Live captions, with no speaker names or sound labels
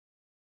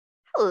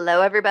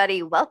Hello,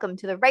 everybody. Welcome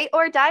to the Write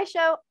or Die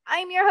Show.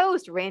 I'm your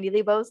host, Randy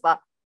Lee Boesla.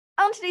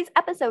 On today's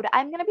episode,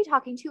 I'm going to be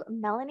talking to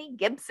Melanie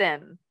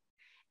Gibson.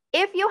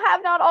 If you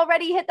have not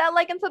already, hit that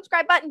like and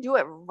subscribe button. Do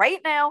it right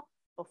now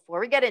before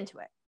we get into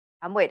it.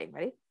 I'm waiting.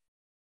 Ready?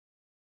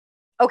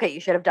 Okay, you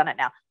should have done it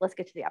now. Let's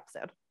get to the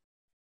episode.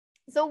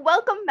 So,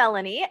 welcome,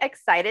 Melanie.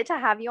 Excited to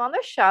have you on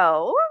the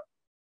show.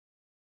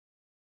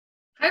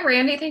 Hi,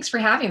 Randy. Thanks for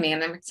having me,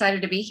 and I'm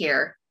excited to be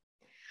here.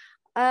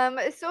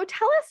 So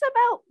tell us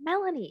about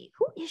Melanie.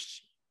 Who is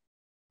she?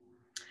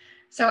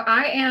 So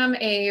I am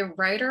a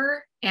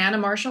writer and a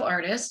martial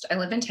artist. I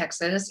live in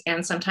Texas,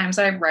 and sometimes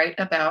I write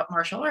about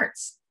martial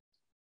arts.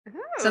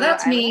 So Ooh,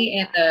 that's I me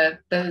in like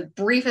the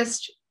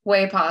briefest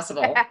way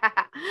possible.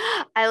 that.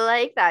 I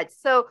like that.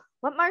 So,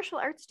 what martial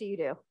arts do you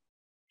do?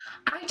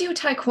 I do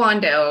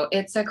Taekwondo.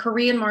 It's a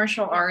Korean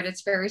martial art.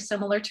 It's very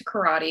similar to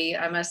karate.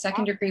 I'm a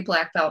second degree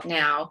black belt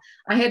now.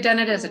 I had done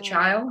it as a Oh.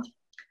 child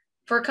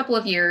for a couple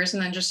of years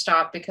and then just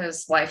stopped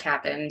because life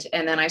happened.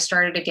 And then I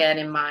started again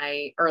in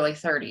my early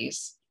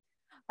 30s.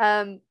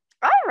 All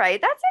right,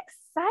 that's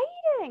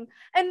exciting.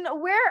 And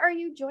where are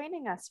you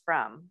joining us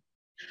from?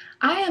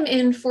 I am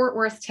in Fort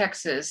Worth,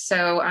 Texas.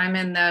 So I'm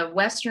in the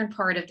western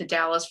part of the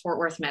Dallas Fort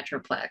Worth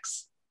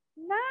Metroplex.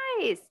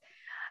 Nice.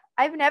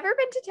 I've never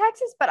been to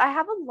Texas, but I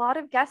have a lot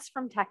of guests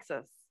from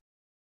Texas.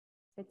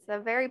 It's a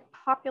very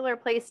popular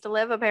place to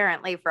live,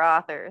 apparently, for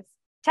authors.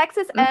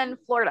 Texas Mhm. and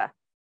Florida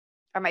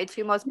are my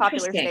two most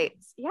popular Interesting.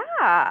 states.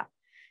 Yeah,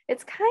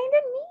 it's kind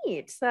of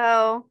neat.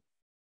 So,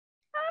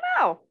 I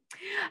don't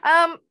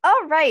know.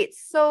 All right,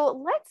 so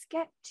let's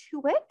get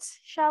to it,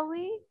 shall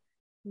we?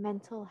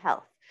 Mental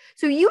health.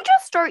 So you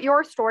just start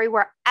your story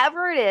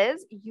wherever it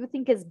is you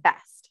think is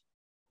best.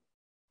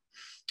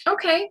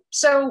 Okay.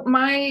 So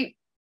my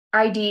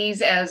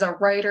IDs as a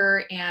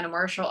writer and a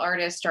martial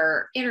artist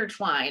are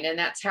intertwined. And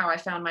that's how I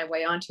found my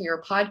way onto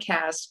your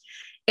podcast,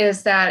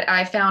 is that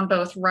I found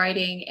both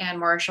writing and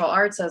martial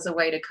arts as a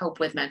way to cope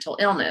with mental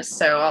illness.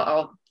 So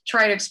I'll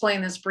try to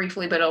explain this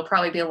briefly, but it'll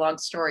probably be a long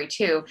story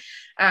too. It's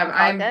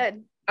all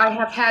good. I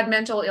have had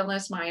mental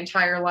illness my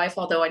entire life,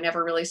 although I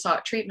never really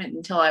sought treatment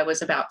until I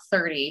was about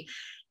 30.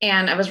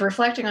 And I was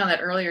reflecting on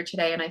that earlier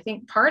today. And I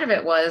think part of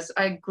it was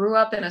I grew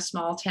up in a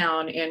small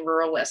town in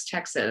rural West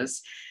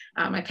Texas.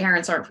 My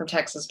parents aren't from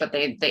Texas, but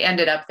they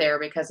ended up there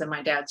because of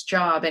my dad's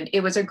job. And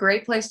it was a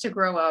great place to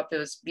grow up. It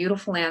was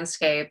beautiful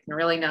landscape and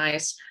really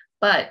nice,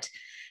 but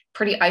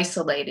pretty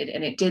isolated,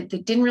 and it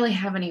didn't really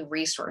have any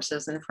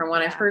resources. And from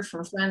what I've Yeah. heard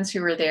from friends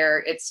who were there,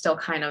 it's still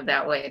kind of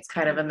that way. It's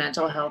kind of a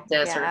mental health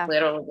desert, Yeah.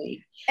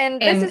 literally.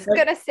 And this And is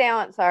going to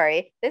sound,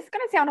 sorry, this is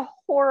going to sound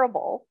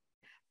horrible,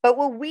 but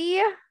when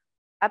we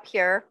up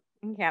here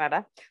in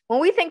Canada, when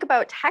we think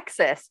about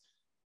Texas,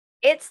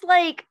 it's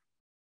like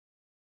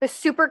the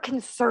super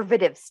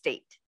conservative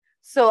state.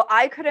 So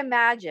I could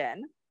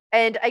imagine,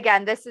 and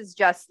again, this is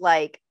just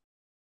like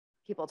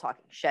people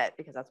talking shit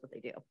because that's what they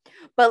do.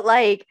 But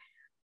like,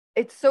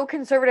 it's so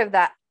conservative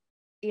that,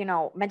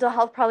 mental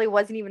health probably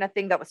wasn't even a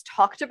thing that was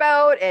talked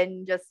about.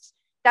 And just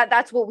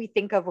that's what we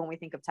think of when we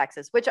think of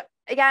Texas, which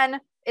again,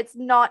 it's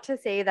not to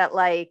say that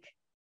like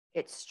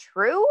it's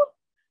true,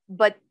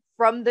 but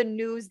from the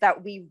news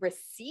that we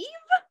receive,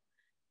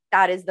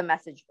 that is the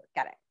message we're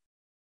getting.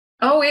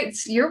 oh,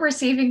 it's you're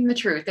receiving the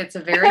truth. It's a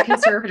very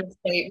conservative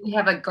state. We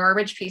have a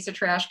garbage piece of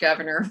trash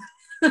governor.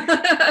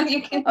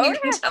 You can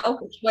Okay. tell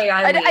which way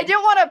I I lean.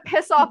 didn't want to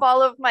piss off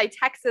all of my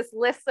Texas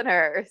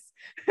listeners,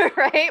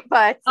 right?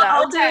 But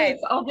okay.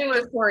 I'll do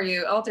it for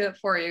you. I'll do it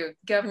for you.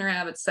 Governor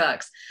Abbott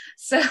sucks.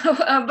 So,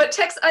 but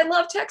I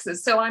love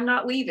Texas, so I'm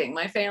not leaving.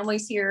 My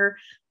family's here.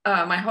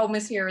 My home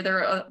is here.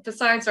 There,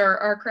 besides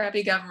our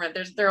crappy government,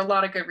 there are a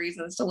lot of good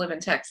reasons to live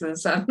in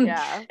Texas,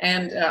 Yeah.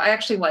 and I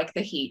actually like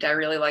the heat. I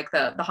really like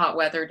the hot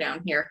weather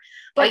down here.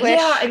 I But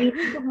yeah, I wish.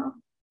 mean,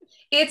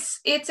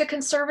 it's a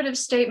conservative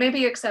state,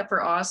 maybe except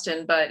for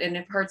Austin, but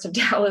in parts of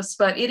Dallas,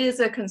 but it is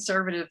a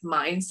conservative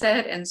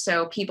mindset. And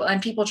so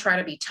people try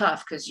to be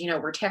tough because we're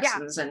Yeah,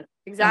 Texans and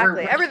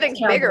exactly. we're Everything's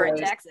bigger in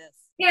cowboys. Texas.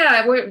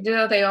 Yeah,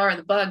 they are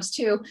the bugs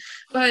too.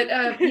 But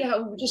yeah,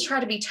 we just try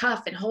to be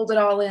tough and hold it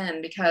all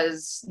in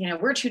because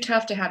we're too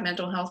tough to have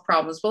mental health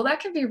problems. Well, that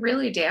can be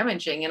really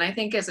damaging. And I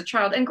think as a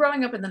child and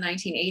growing up in the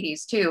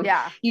 1980s too,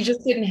 Yeah. you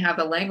just didn't have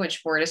the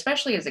language for it,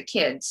 especially as a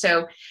kid.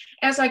 So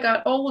as I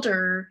got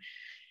older,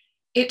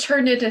 it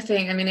turned into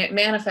thing. I mean, it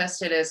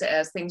manifested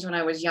as things when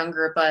I was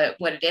younger, but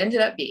what it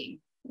ended up being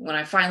when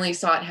I finally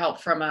sought help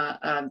from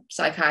a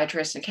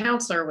psychiatrist and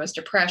counselor was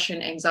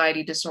depression,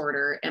 anxiety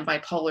disorder, and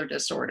bipolar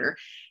disorder.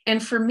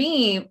 And for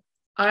me,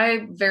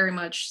 I very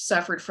much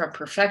suffered from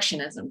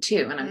perfectionism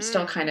too, and I'm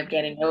still kind Mm. of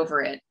getting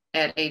over it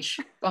at age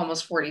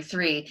almost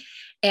 43.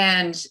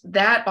 And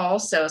that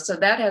also, so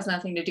that has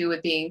nothing to do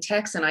with being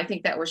Texan. I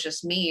think that was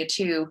just me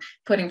too,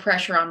 putting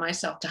pressure on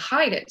myself to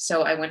hide it.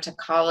 So I went to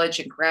college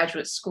and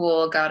graduate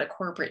school, got a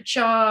corporate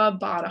job,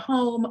 bought a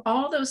home,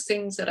 all those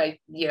things that I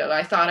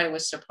thought I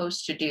was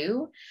supposed to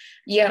do,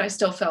 yet I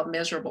still felt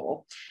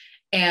miserable.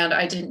 And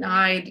I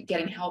denied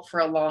getting help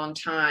for a long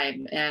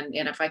time. And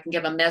if I can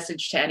give a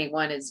message to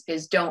anyone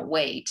is don't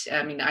wait.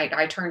 I mean,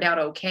 I turned out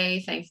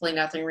okay. Thankfully,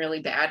 nothing really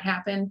bad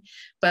happened,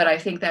 but I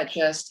think that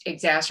just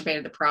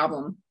exacerbated the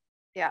problem.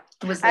 Yeah.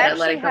 Was I that I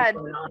let actually it go had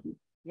on.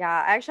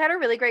 Yeah, I actually had a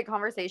really great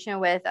conversation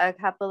with a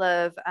couple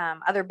of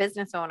other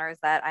business owners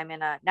that I'm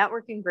in a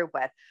networking group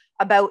with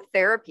about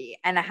therapy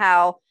and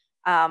how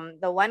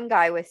the one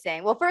guy was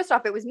saying, well, first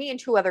off, it was me and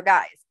two other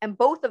guys, and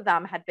both of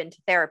them had been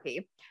to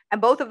therapy, and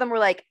both of them were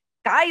like,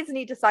 guys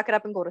need to suck it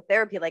up and go to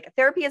therapy. Like,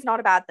 therapy is not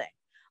a bad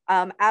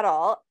thing at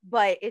all,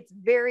 but it's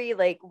very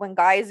like when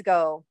guys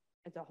go,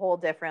 it's a whole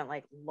different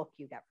like look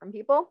you get from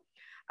people.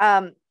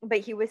 But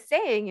he was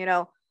saying,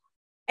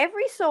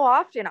 every so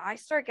often I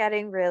start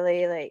getting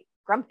really like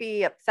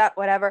grumpy, upset,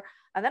 whatever.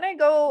 And then I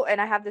go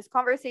and I have this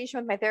conversation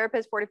with my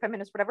therapist, 45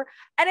 minutes, whatever.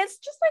 And it's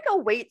just like a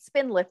weight's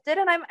been lifted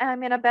and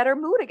I'm in a better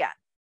mood again.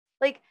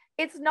 Like,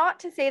 it's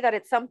not to say that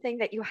it's something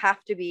that you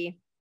have to be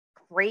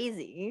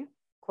crazy,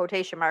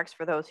 quotation marks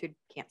for those who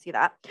can't see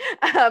that,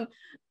 um,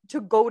 to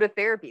go to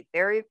therapy.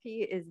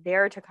 Therapy is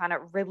there to kind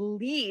of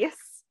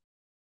release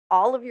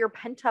all of your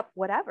pent up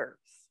whatevers.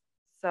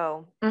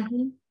 So,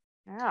 Mhm.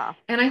 yeah.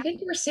 And I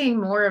think we're seeing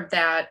more of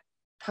that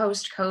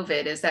post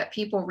COVID, is that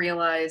people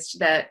realized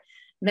that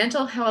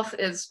mental health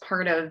is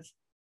part of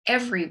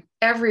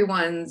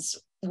everyone's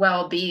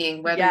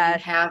well-being, whether you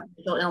Yes. have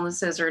mental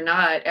illnesses or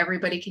not.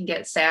 Everybody can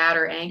get sad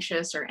or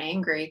anxious or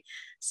angry.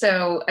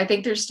 So I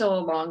think there's still a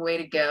long way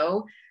to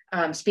go.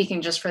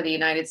 Speaking just for the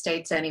United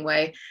States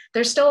anyway,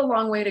 there's still a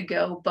long way to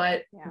go,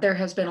 but Yeah. there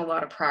has been a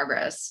lot of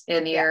progress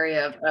in the Yeah.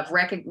 area of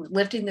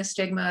lifting the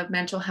stigma of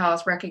mental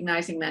health,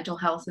 recognizing mental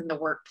health in the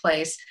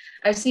workplace.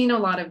 I've seen a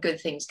lot of good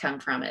things come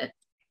from it.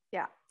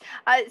 Yeah.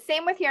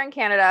 Same with here in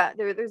Canada.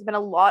 There's been a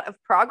lot of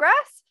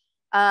progress,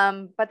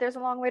 but there's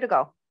a long way to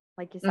go.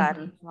 Like you said,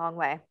 Mm-hmm. long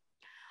way.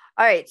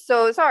 All right.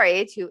 So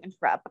sorry to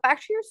interrupt, but back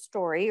to your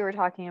story. You were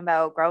talking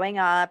about growing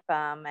up,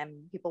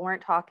 and people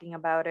weren't talking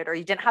about it, or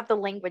you didn't have the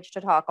language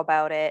to talk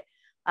about it.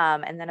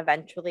 And then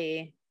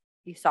eventually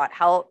you sought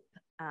help.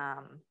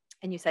 And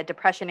you said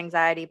depression,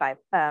 anxiety,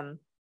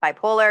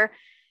 bipolar.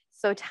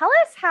 So tell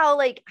us how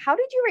did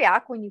you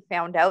react when you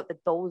found out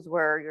that those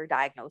were your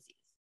diagnoses?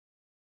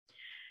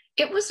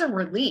 It was a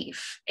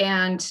relief.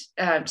 And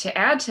to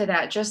add to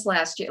that, just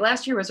last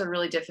year was a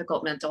really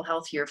difficult mental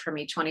health year for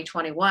me,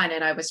 2021.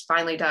 And I was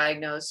finally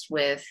diagnosed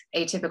with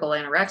atypical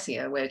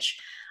anorexia, which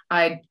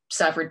I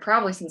suffered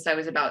probably since I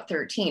was about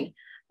 13,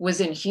 was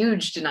in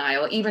huge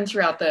denial, even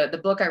throughout the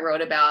book I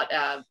wrote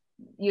about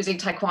using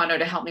Taekwondo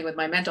to help me with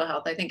my mental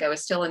health. I think I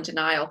was still in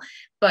denial,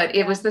 but it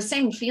Yeah. was the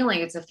same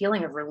feeling. It's a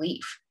feeling of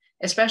relief,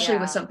 especially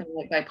with Yeah. something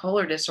like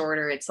bipolar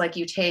disorder. It's like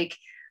you take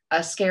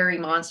a scary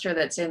monster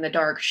that's in the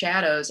dark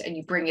shadows and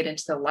you bring it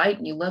into the light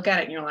and you look at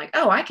it and you're like,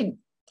 oh, I can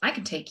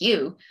take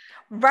you.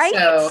 Right?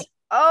 So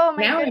Oh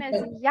my now I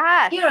goodness. know,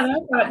 Yes.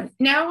 yeah,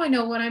 now I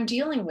know what I'm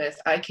dealing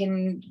with. I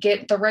can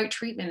get the right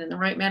treatment and the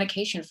right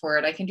medication for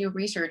it. I can do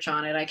research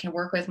on it. I can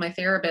work with my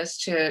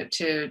therapist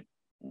to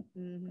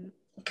Mhm.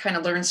 kind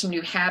of learn some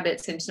new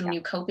habits and some Yeah.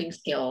 new coping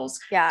skills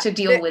Yeah. to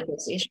deal with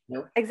this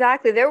issue.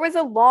 Exactly. There was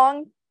a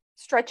long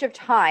stretch of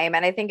time,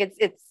 and I think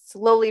it's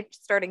slowly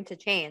starting to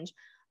change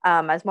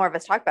as more of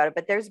us talk about it.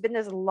 But there's been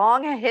this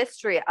long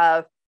history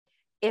of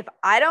if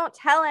I don't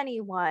tell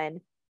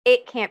anyone,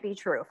 it can't be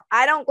true. If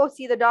I don't go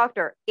see the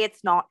doctor,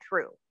 it's not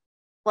true.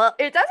 Well,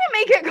 it doesn't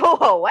make it go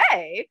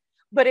away,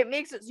 but it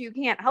makes it so you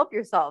can't help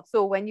yourself.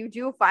 So when you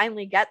do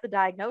finally get the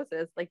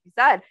diagnosis, like you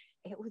said,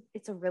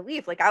 it's a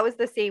relief. Like I was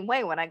the same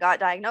way when I got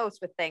diagnosed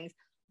with things.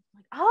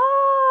 Like,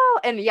 oh,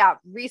 and yeah,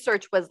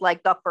 research was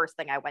like the first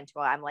thing I went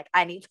to. I'm like,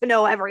 I need to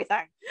know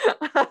everything.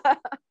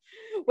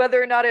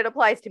 Whether or not it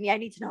applies to me, I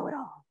need to know it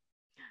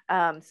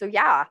all. So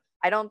yeah,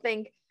 I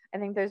think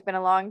there's been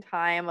a long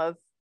time of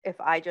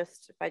if I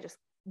just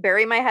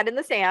bury my head in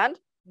the sand,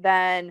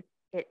 then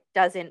it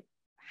doesn't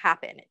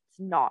happen. It's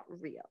not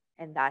real.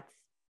 And that's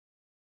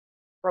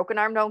broken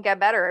arm don't get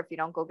better if you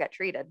don't go get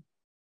treated.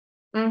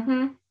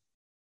 Mm-hmm.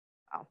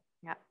 Oh,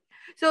 yeah.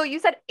 So you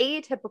said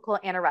atypical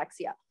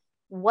anorexia.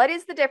 What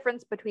is the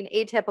difference between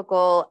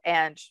atypical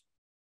and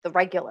the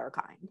regular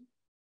kind?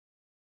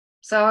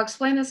 So I'll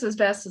explain this as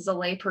best as a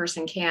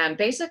layperson can.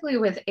 Basically,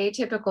 with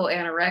atypical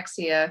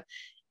anorexia,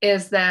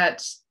 is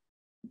that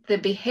the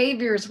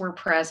behaviors were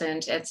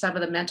present and some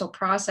of the mental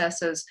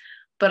processes,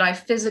 but I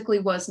physically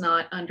was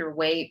not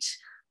underweight.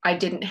 I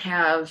didn't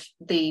have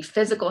the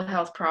physical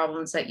health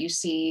problems that you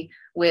see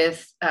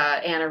with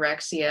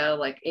anorexia,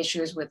 like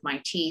issues with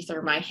my teeth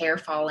or my hair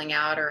falling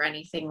out or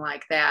anything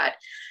like that.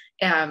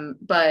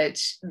 But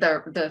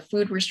the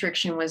food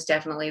restriction was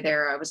definitely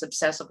there. I was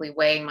obsessively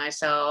weighing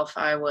myself.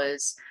 I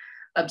was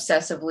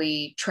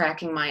obsessively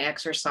tracking my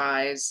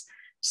exercise.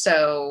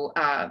 So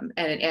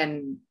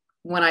and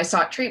when I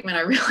sought treatment,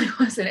 I really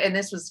wasn't, and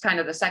this was kind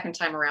of the second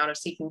time around of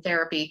seeking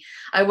therapy.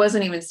 I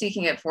wasn't even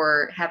seeking it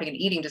for having an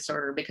eating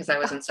disorder because I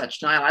was in such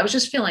denial. I was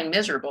just feeling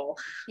miserable.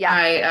 Yeah.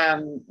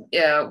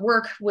 I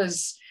work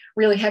was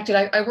really hectic.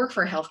 I work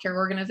for a healthcare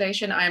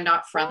organization. I am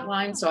not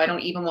frontline, so I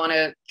don't even want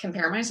to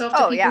compare myself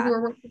to Oh people who yeah.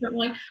 are working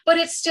frontline. But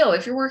it's still,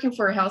 if you're working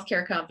for a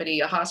healthcare company,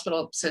 a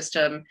hospital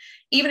system,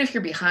 even if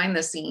you're behind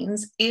the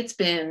scenes, it's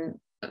been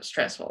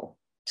stressful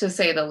to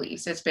say the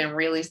least. It's been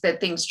really that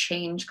things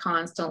change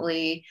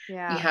constantly. You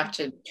Yeah. have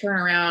to turn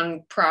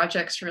around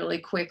projects really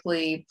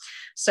quickly.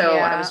 So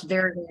I was Yeah.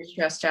 very, very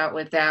stressed out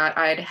with that.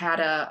 I'd had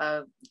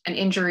an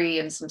injury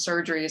and some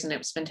surgeries, and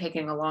it's been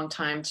taking a long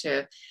time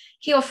to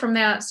heal from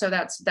that. So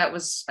that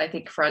was, I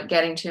think, for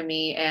getting to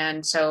me.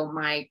 And so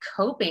my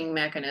coping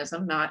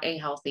mechanism, not a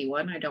healthy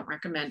one, I don't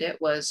recommend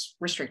it, was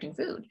restricting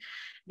food.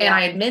 And Yeah.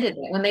 I admitted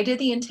it when they did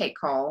the intake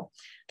call.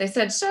 They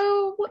said,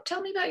 "So,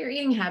 tell me about your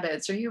eating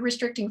habits. Are you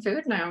restricting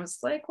food?" And I was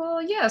like, "Well,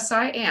 yes,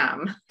 I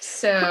am."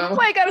 So,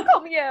 Why you gotta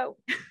call me out?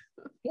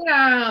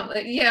 yeah,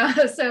 yeah.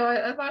 So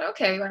I thought,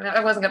 okay,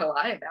 I wasn't going to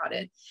lie about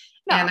it.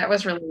 And No. that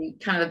was really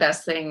kind of the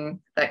best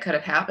thing that could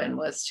have happened,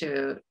 was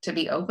to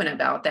be open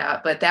about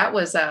that. But that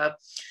was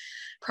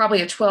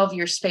probably a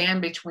 12-year span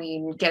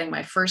between getting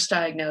my first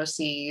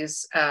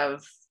diagnoses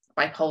of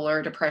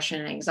bipolar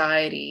depression and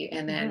anxiety,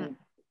 and Mhm. then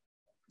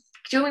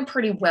doing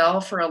pretty well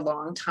for a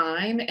long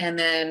time. And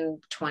then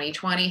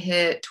 2020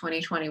 hit,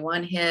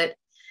 2021 hit.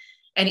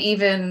 And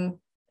even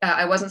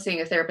I wasn't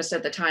seeing a therapist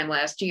at the time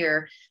last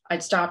year.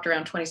 I'd stopped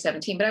around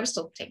 2017, but I was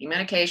still taking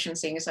medication,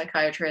 seeing a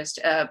psychiatrist.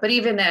 But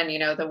even then,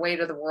 the weight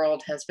of the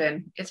world it's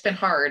been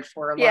hard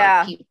for a lot of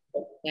Yeah.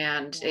 people.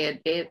 And Yeah.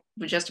 it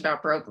just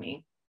about broke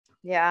me.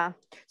 Yeah.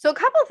 So a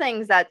couple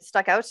things that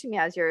stuck out to me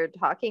as you're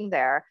talking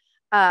there,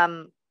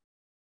 um,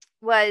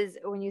 was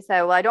when you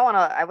said, well,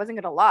 I wasn't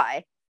going to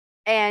lie.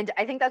 And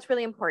I think that's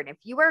really important.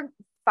 If you are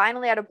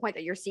finally at a point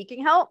that you're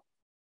seeking help,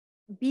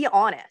 be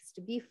honest,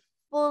 be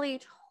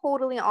fully,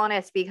 totally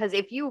honest. Because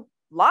if you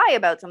lie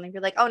about something,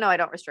 you're like, oh no, I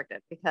don't restrict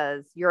it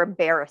because you're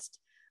embarrassed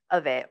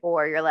of it.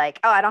 Or you're like,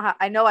 oh,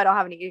 I know I don't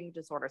have an eating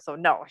disorder. So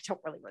no, I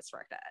don't really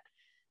restrict it.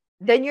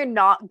 Then you're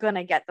not going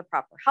to get the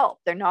proper help.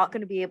 They're not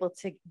going to be able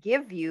to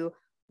give you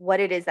what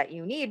it is that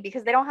you need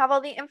because they don't have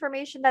all the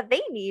information that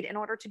they need in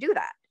order to do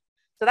that.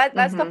 So that's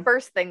the Mm-hmm.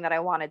 first thing that I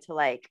wanted to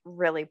like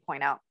really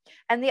point out.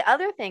 And the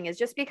other thing is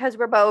just because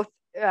we're both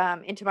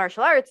into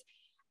martial arts,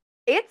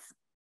 it's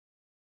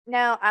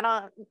now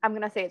I'm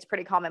gonna say it's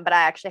pretty common, but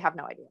I actually have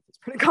no idea if it's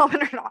pretty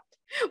common or not.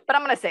 But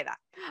I'm gonna say that.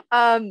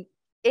 Um,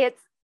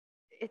 it's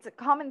it's a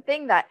common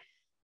thing that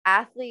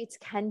athletes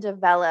can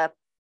develop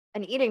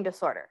an eating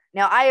disorder.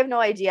 Now, I have no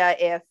idea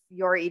if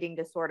your eating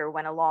disorder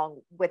went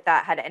along with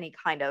that, had any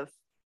kind of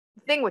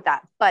thing with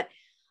that. But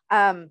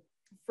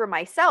for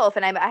myself,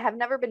 and I have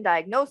never been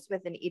diagnosed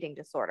with an eating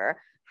disorder.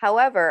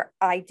 However,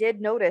 I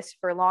did notice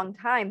for a long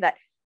time that,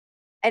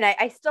 and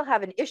I still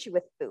have an issue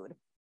with food,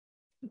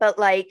 but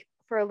like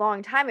for a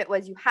long time, it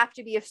was you have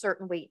to be a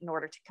certain weight in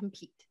order to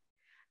compete.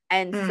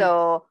 And Mm.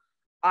 so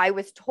I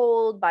was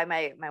told by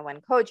my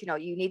one coach, you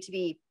need to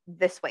be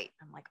this weight.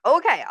 I'm like,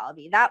 okay, I'll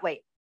be that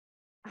weight,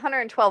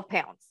 112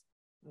 pounds.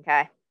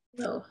 Okay.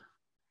 Oh.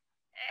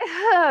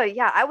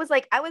 Yeah, I was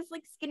like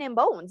skin and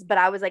bones, but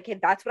I was like, hey,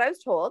 that's what I was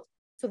told.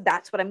 So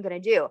that's what I'm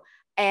going to do.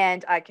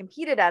 And I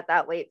competed at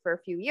that weight for a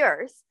few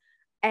years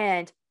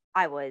and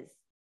I was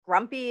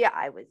grumpy.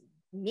 I was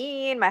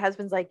mean. My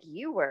husband's like,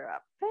 you were a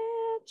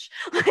bitch.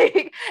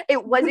 Like,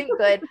 it wasn't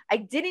good. I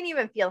didn't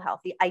even feel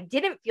healthy. I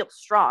didn't feel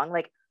strong.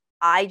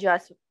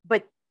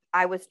 But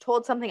I was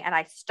told something and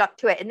I stuck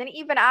to it. And then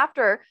even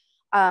after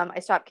I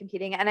stopped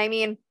competing, and I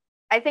mean,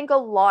 I think a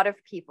lot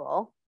of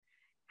people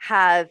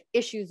have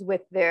issues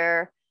with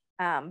their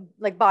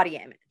like body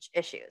image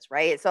issues,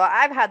 right? So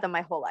I've had them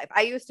my whole life.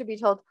 I used to be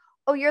told,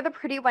 oh, you're the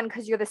pretty one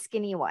because you're the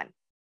skinny one.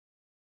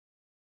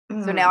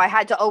 So now Mm. I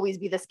had to always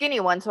be the skinny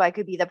one so I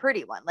could be the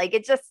pretty one. Like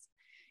it just,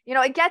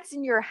 it gets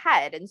in your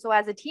head. And so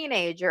as a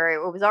teenager,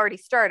 it was already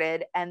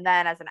started. And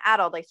then as an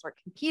adult, I start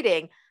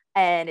competing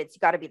and it's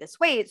got to be this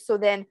weight. So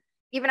then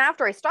even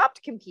after I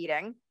stopped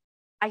competing,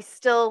 I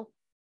still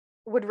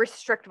would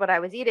restrict what I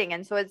was eating.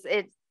 And so it's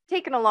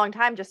taken a long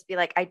time just to be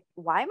like,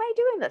 why am I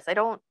doing this? I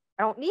don't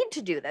need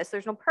to do this.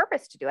 There's no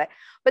purpose to do it.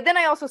 But then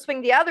I also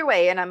swing the other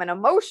way and I'm an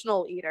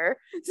emotional eater.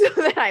 So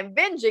then I'm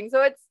binging.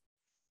 So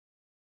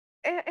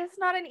it's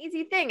not an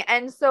easy thing.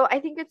 And so I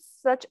think it's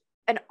such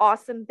an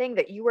awesome thing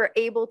that you were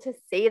able to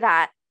say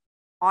that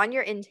on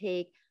your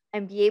intake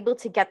and be able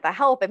to get the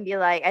help and be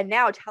like, and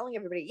now telling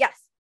everybody, yes,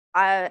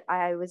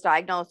 I was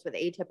diagnosed with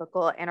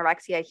atypical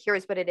anorexia.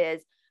 Here's what it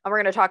is. And we're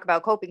going to talk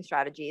about coping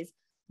strategies.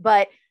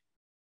 But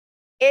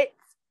it's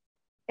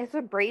it's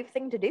a brave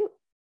thing to do.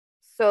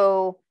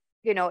 So,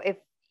 if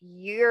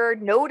you're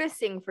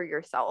noticing for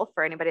yourself,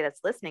 for anybody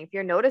that's listening, if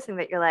you're noticing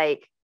that you're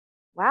like,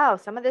 wow,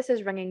 some of this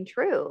is ringing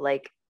true.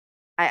 Like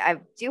I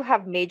do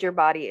have major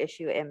body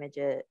issues,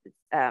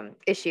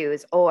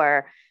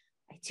 or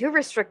I do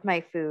restrict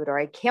my food, or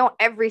I count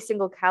every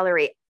single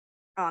calorie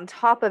on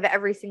top of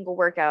every single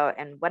workout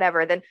and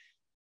whatever, then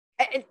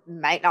it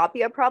might not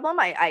be a problem.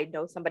 I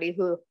know somebody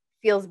who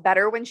feels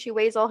better when she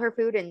weighs all her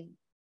food, and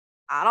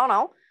I don't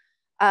know.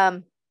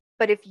 Um,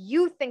 but if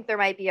you think there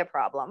might be a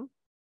problem,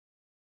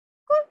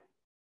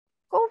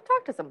 go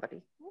talk to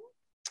somebody.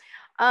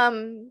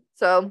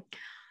 So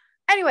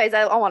anyways,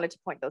 I wanted to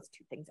point those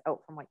two things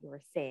out from what you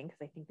were saying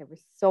because I think they were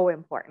so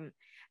important.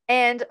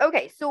 And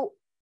okay, so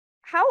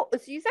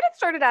you said it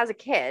started as a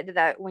kid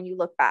that when you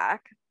look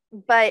back,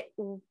 but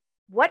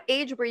what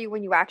age were you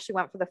when you actually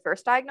went for the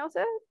first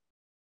diagnosis?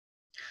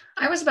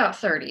 I was about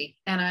 30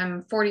 and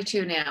I'm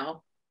 42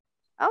 now.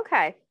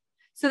 Okay.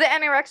 So the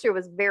anorexia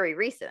was very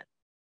recent.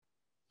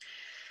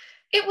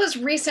 It was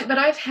recent, but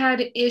I've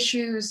had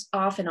issues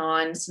off and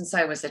on since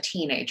I was a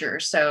teenager.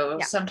 So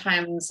Yeah.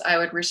 sometimes I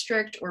would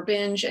restrict or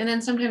binge, and then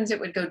sometimes it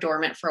would go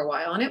dormant for a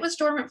while. And it was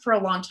dormant for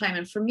a long time.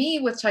 And for me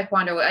with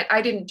Taekwondo,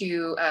 I didn't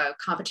do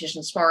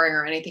competition sparring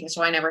or anything,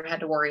 so I never had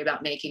to worry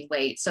about making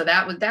weight. So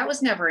that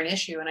was never an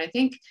issue. And I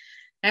think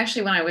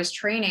actually when I was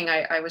training,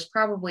 I was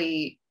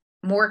probably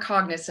more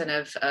cognizant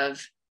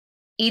of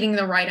eating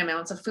the right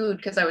amounts of food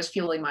because I was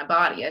fueling my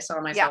body. I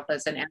saw myself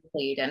as an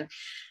athlete,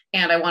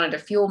 and I wanted to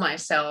fuel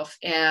myself.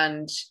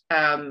 And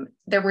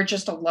there were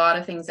just a lot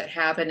of things that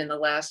happened in the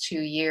last 2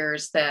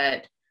 years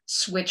that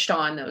switched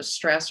on those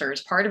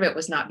stressors. Part of it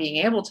was not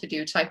being able to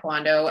do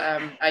Taekwondo.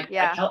 I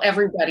tell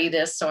everybody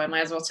this, so I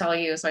might as well tell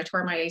you. So I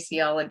tore my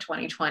ACL in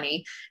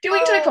 2020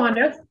 doing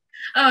Taekwondo.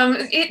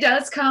 It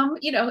does come,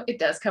 it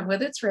does come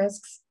with its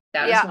risks.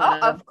 That is one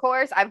of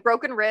course. I've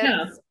broken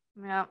ribs.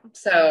 Yeah.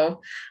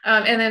 So,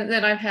 and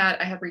then I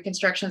had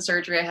reconstruction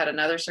surgery. I had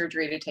another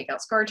surgery to take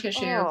out scar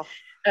tissue.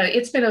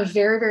 It's been a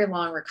very, very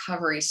long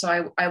recovery.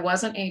 So I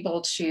wasn't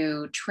able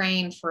to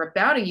train for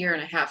about a year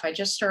and a half. I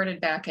just started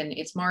back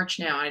it's March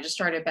now. I just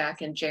started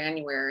back in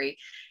January.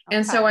 Okay.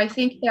 And so I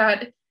think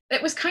that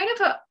it was kind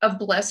of a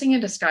blessing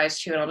in disguise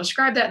too. And I'll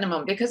describe that in a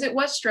moment because it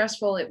was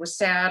stressful. It was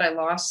sad. I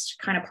lost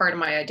kind of part of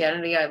my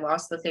identity. I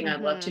lost the thing I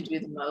love to do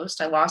the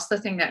most. I lost the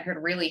thing that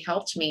had really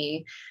helped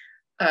me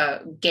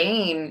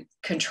gain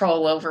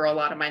control over a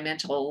lot of my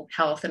mental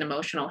health and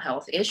emotional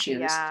health issues.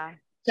 Yeah.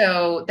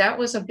 So that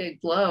was a big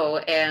blow,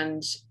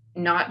 and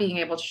not being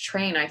able to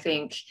train, I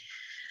think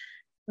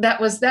that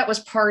was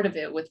part of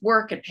it with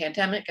work and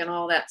pandemic and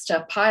all that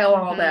stuff, pile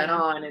all that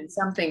on, and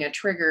a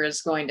trigger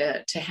is going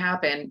to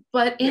happen,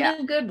 but in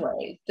a good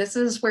way. This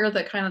is where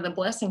the kind of the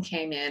blessing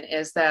came in,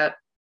 is that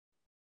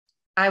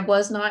I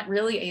was not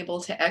really able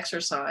to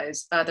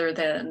exercise other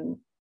than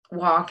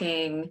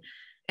walking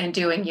and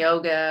doing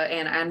yoga,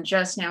 and I'm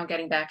just now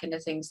getting back into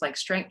things like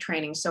strength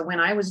training. So when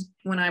I was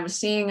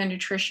seeing a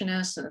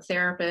nutritionist and a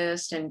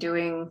therapist and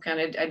doing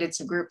I did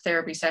some group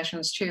therapy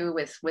sessions too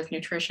with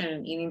nutrition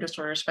and eating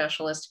disorder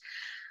specialists,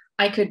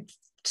 I could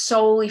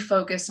solely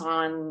focus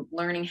on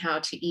learning how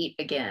to eat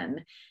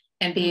again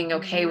and being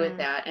okay with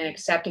that and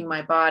accepting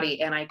my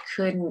body. And I'm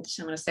going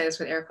to say this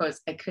with air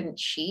quotes, I couldn't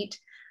cheat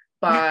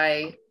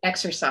by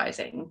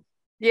exercising.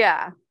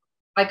 Yeah.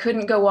 I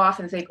couldn't go off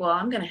and think, well,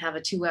 I'm going to have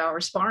a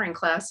 2-hour sparring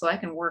class so I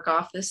can work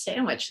off this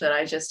sandwich that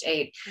I just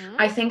ate.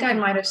 I think I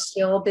might have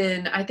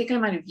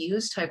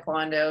used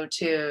Taekwondo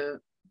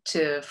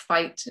to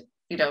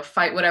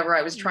fight whatever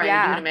I was trying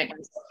to do to make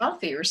myself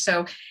healthier.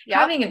 So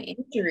having an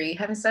injury,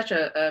 having such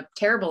a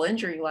terrible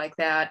injury like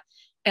that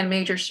and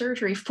major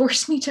surgery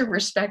forced me to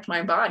respect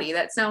my body.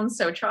 That sounds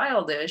so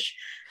childish.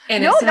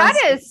 And that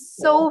is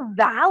so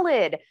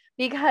valid,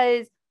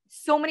 because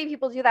so many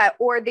people do that,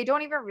 or they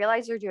don't even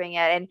realize they're doing it.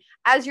 And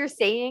as you're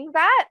saying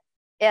that,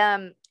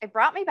 it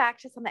brought me back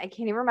to something. I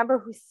can't even remember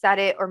who said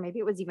it, or maybe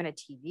it was even a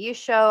TV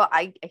show.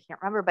 I can't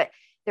remember, but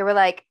they were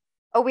like,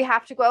 oh, we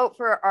have to go out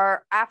for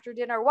our after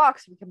dinner walk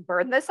so we can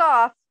burn this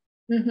off.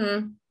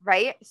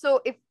 Right.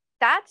 So if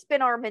that's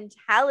been our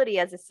mentality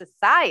as a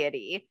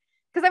society,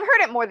 because I've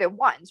heard it more than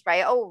once,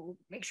 right? Oh,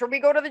 make sure we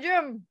go to the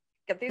gym,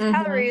 get these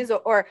calories,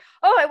 or,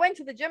 oh, I went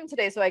to the gym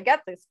today, so I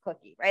get this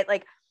cookie, right?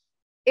 Like,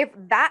 if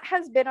that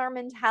has been our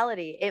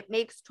mentality, it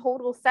makes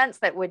total sense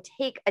that it would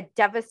take a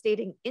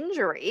devastating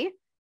injury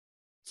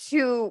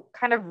to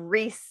kind of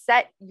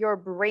reset your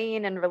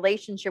brain and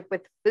relationship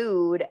with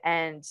food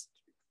and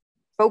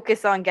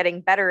focus on getting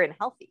better and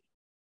healthy.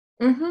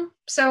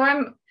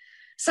 So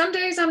some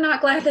days I'm not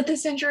glad that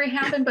this injury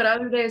happened, but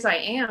other days I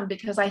am,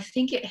 because I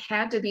think it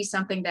had to be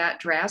something that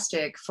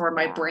drastic for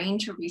my brain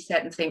to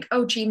reset and think,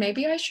 oh, gee,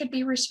 maybe I should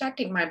be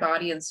respecting my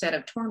body instead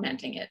of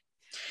tormenting it.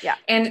 Yeah.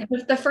 And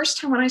the first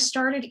time when I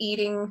started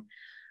eating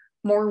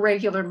more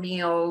regular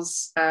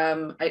meals,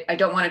 I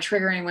don't want to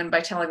trigger anyone by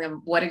telling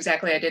them what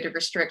exactly I did to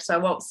restrict, so I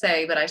won't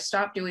say, but I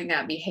stopped doing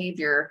that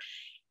behavior.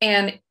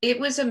 And it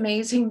was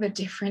amazing, the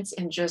difference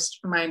in just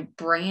my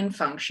brain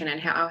function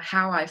and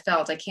how I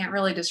felt. I can't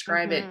really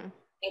describe it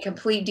in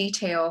complete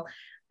detail,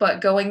 but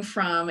going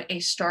from a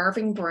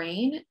starving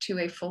brain to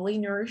a fully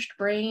nourished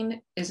brain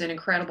is an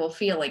incredible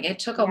feeling. It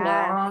took a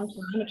long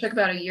time. It took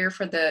about a year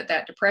for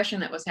that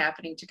depression that was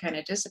happening to kind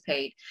of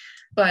dissipate.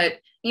 But,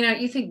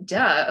 you think,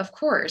 duh, of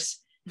course,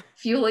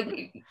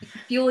 fueling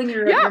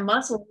your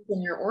muscles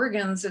and your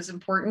organs is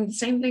important.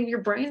 Same thing,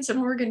 your brain's an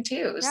organ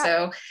too.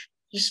 So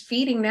just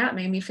feeding that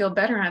made me feel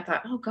better. And I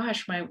thought, oh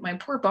gosh, my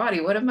poor body,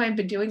 what have I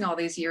been doing all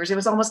these years? It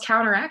was almost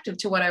counteractive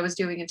to what I was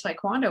doing in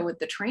Taekwondo with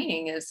the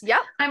training. Is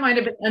Yep. I might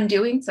have been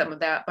undoing some of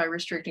that by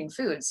restricting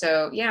food.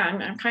 So yeah,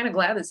 I'm kind of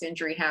glad this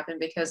injury happened,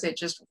 because it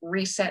just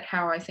reset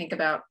how I think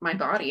about my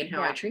body and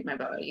how I treat my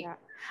body. Yeah.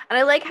 And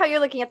I like how you're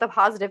looking at the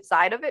positive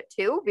side of it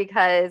too,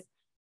 because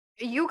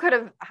you could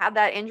have had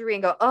that injury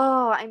and go,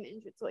 oh, I'm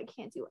injured, so I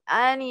can't do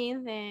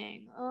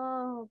anything.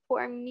 Oh,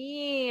 poor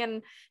me.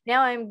 And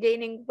now I'm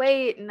gaining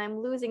weight and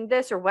I'm losing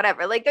this or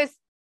whatever. Like there's,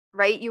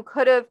 right? You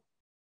could have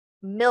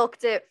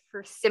milked it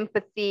for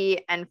sympathy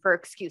and for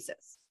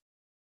excuses.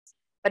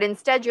 But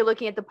instead, you're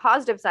looking at the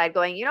positive side,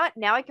 going, you know what?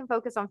 Now I can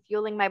focus on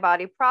fueling my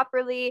body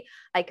properly.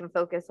 I can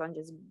focus on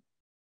just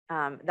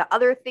the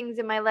other things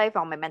in my life,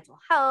 on my mental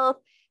health.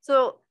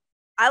 So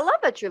I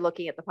love that you're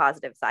looking at the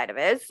positive side of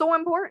it. It's so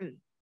important.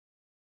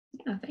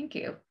 Yeah, thank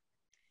you.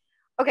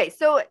 Okay,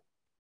 so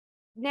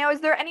now,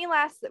 is there any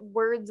last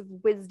words of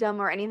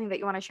wisdom or anything that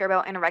you want to share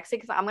about anorexia?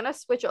 Because I'm going to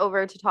switch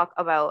over to talk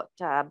about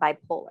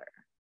bipolar.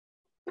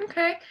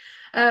 Okay.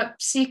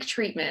 Seek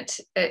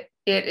treatment. It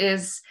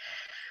is,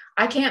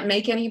 I can't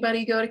make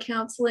anybody go to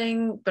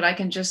counseling, but I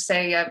can just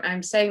say,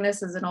 I'm saying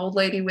this as an old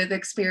lady with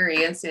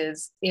experience,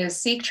 is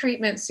seek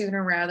treatment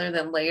sooner rather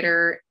than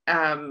later.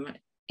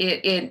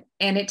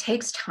 It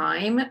takes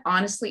time.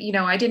 Honestly, you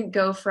know, I didn't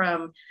go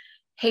from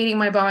hating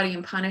my body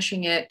and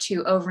punishing it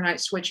to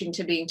overnight switching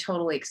to being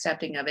totally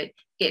accepting of it.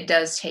 It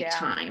does take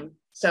time.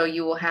 So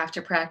you will have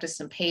to practice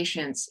some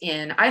patience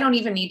I don't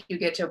even need to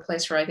get to a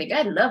place where I think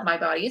I love my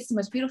body. It's the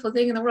most beautiful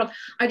thing in the world.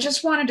 I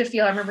just wanted to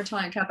feel, I remember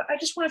telling Kat, I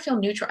just want to feel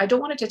neutral. I don't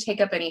want it to take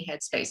up any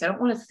headspace. I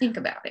don't want to think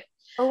about it.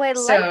 Oh, I like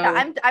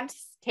that. I'm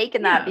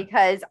taking that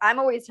because I'm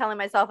always telling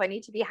myself I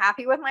need to be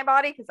happy with my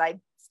body, because I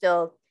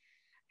still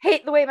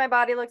hate the way my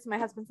body looks. My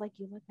husband's like,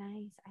 you look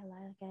nice. I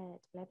like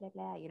it. Blah, blah,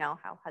 blah. You know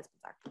how husbands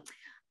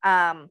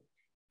are.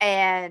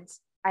 And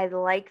I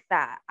like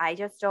that. I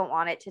just don't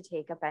want it to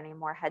take up any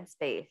more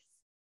headspace.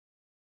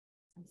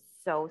 I'm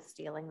so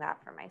stealing that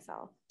for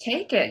myself.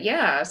 Take it.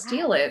 Yeah.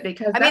 Steal it,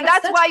 because I mean,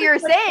 that's why you're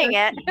saying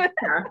it.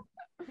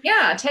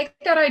 Yeah, take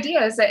that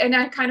idea. And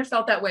I kind of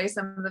felt that way.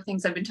 Some of the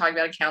things I've been talking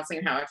about in counseling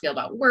and how I feel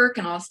about work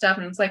and all this stuff.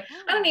 And it's like,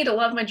 I don't need to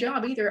love my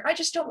job either. I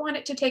just don't want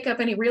it to take up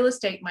any real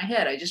estate in my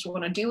head. I just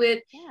want to do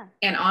it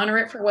and honor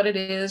it for what it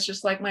is,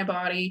 just like my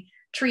body,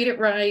 treat it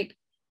right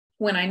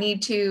when I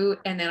need to,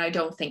 and then I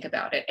don't think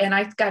about it. And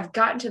I've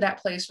gotten to that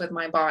place with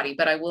my body,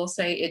 but I will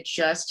say it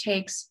just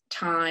takes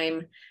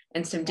time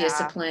and some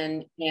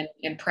discipline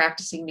and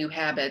practicing new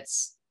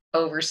habits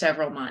over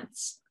several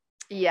months.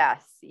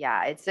 Yes.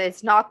 Yeah.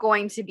 It's not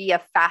going to be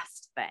a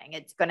fast thing.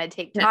 It's going to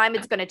take time.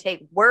 It's going to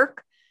take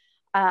work.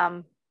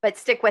 But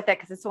stick with it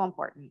because it's so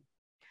important.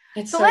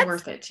 It's so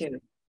worth it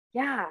too.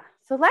 Yeah.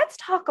 So let's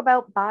talk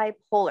about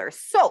bipolar.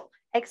 So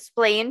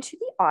explain to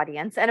the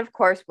audience, and of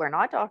course, we're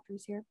not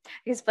doctors here.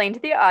 Explain to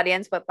the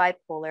audience what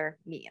bipolar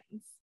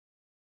means.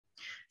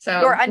 So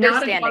your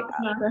understanding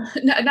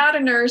not a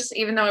nurse,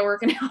 even though I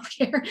work in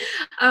healthcare.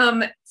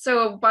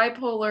 So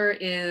bipolar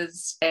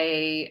is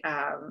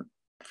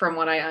from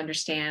what I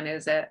understand,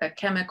 is a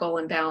chemical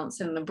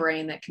imbalance in the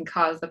brain that can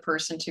cause the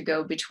person to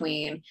go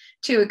between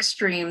two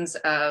extremes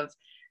of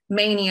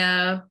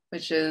mania,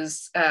 which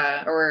is,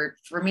 or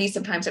for me,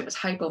 sometimes it was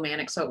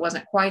hypomanic. So it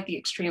wasn't quite the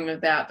extreme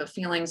of that, but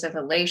feelings of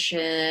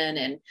elation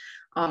and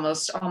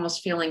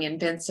almost feeling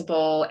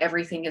invincible.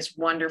 Everything is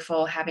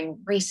wonderful, having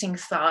racing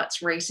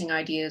thoughts, racing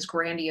ideas,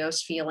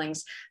 grandiose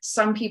feelings.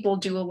 Some people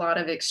do a lot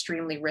of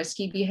extremely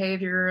risky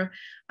behavior,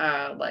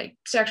 like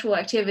sexual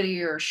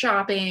activity or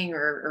shopping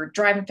or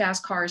driving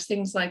fast cars,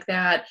 things like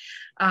that.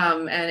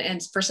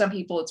 And for some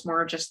people, it's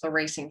more just the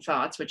racing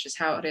thoughts, which is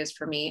how it is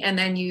for me. And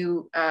then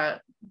you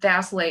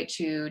vacillate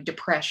to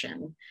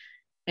depression.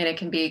 And it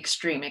can be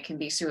extreme. It can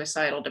be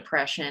suicidal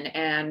depression.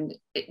 And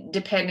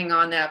depending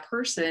on that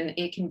person,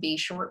 it can be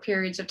short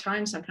periods of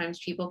time. Sometimes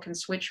people can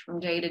switch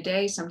from day to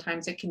day.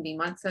 Sometimes it can be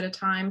months at a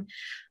time.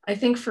 I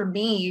think for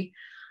me,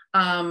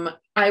 I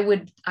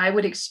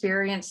would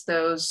experience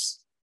those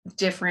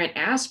different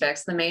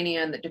aspects, the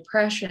mania and the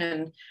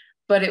depression,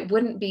 but it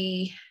would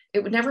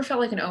never feel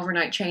like an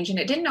overnight change. And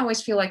it didn't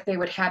always feel like they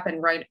would happen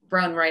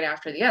run right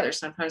after the other.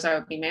 Sometimes I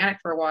would be manic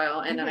for a while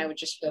and then I would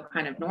just feel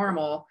kind of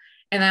normal.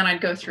 And then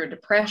I'd go through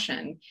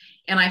depression.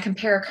 And I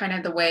compare kind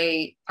of the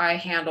way I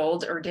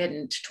handled or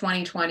didn't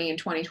 2020 and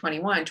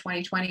 2021.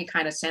 2020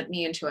 kind of sent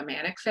me into a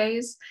manic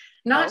phase.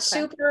 Not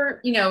super,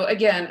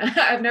 again,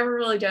 I've never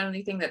really done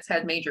anything that's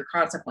had major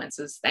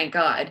consequences, thank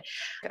God.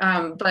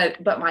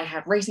 But I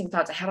had racing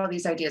thoughts. I had all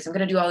these ideas. I'm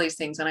going to do all these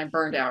things. And I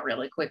burned out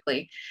really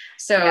quickly.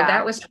 So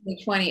that was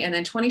 2020. And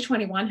then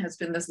 2021 has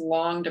been this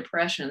long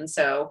depression.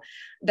 So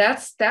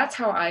that's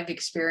how I've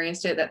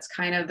experienced it. That's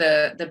kind of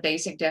the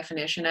basic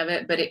definition of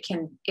it, but it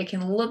can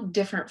look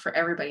different for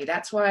everybody.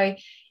 That's why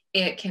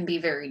it can be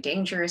very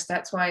dangerous.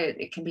 That's why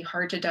it can be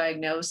hard to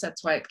diagnose.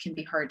 That's why it can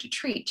be hard to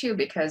treat too,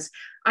 because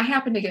I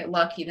happen to get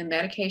lucky. The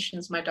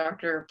medications my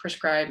doctor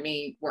prescribed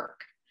me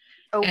work.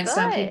 And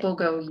some people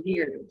go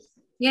years.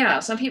 Yeah,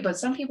 some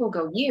people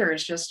go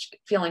years just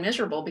feeling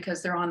miserable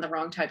because they're on the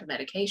wrong type of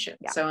medication.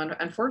 Yeah. So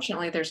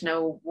unfortunately, there's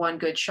no one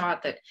good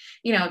shot that,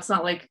 it's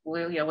not like,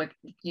 well, like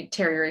you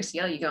tear your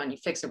ACL, you go and you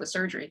fix it with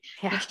surgery.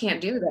 Yeah. You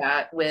can't do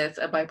that with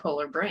a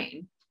bipolar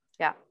brain.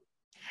 Yeah.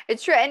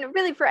 It's true. And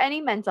really, for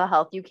any mental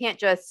health, you can't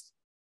just,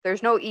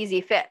 there's no easy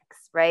fix,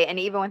 right? And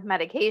even with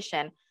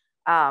medication,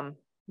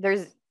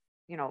 there's,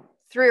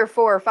 3 or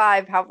 4 or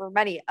 5, however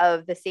many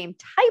of the same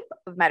type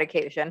of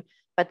medication,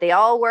 but they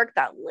all work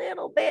that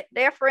little bit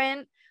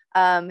different.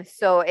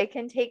 So it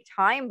can take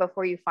time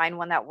before you find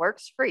one that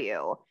works for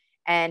you.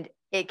 And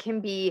it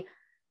can be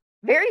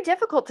very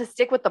difficult to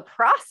stick with the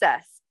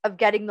process of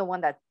getting the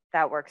one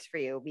that works for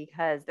you,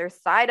 because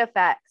there's side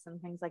effects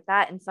and things like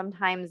that. And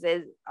sometimes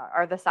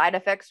are the side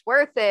effects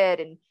worth it?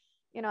 And,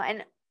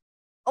 and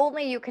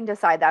only you can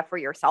decide that for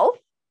yourself.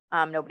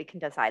 Nobody can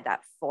decide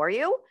that for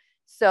you.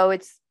 So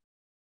it's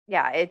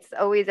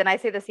always, and I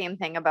say the same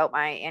thing about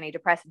my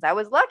antidepressants. I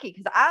was lucky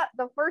because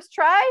the first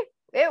try,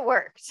 it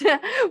worked.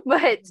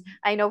 But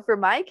I know for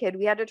my kid,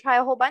 we had to try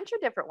a whole bunch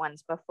of different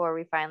ones before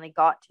we finally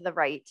got to the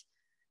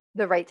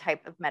right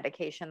type of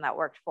medication that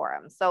worked for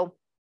him. So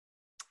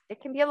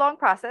it can be a long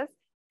process.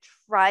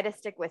 Try to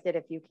stick with it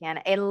if you can,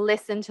 and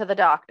listen to the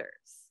doctors.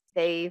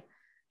 They,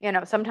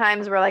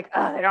 sometimes we're like,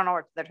 oh, they don't know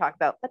what they're talking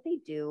about, but they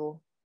do.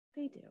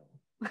 They do.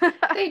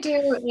 They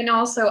do. And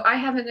also, I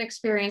haven't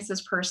experienced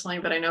this personally,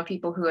 but I know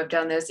people who have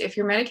done this. If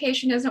your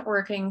medication isn't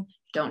working,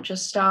 don't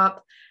just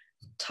stop.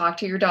 Talk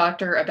to your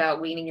doctor about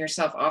weaning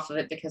yourself off of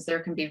it, because there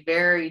can be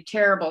very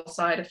terrible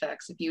side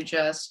effects if you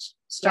just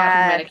stop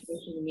your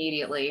medication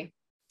immediately.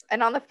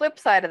 And on the flip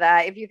side of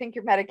that, if you think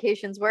your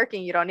medication's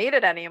working, you don't need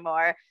it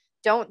anymore.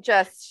 Don't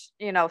just,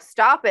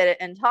 stop it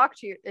and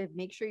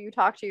make sure you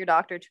talk to your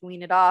doctor to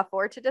wean it off,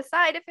 or to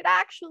decide if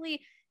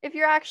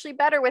you're actually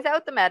better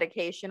without the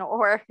medication,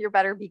 or if you're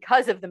better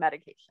because of the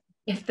medication.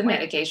 If the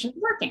medication is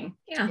working.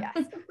 Yeah.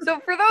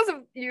 So for those of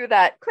you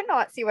that could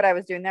not see what I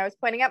was doing there, I was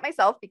pointing at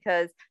myself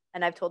because,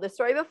 and I've told this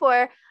story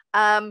before,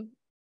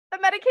 the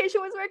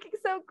medication was working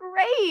so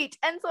great.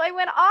 And so I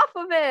went off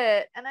of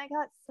it and I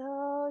got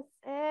so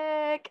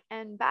sick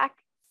and back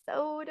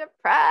so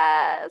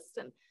depressed,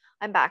 and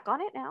I'm back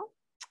on it now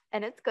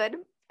and it's good.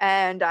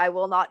 And I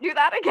will not do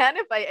that again.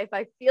 If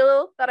I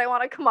feel that I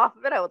want to come off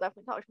of it, I will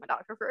definitely talk to my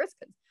doctor first,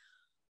 because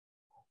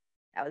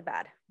that was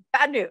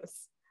bad news.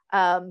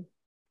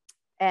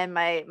 And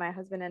my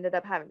husband ended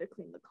up having to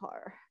clean the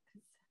car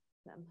because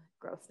some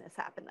grossness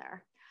happened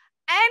there.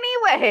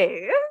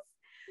 Anyways,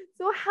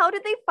 so how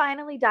did they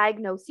finally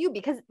diagnose you?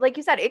 Because like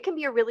you said, it can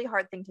be a really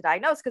hard thing to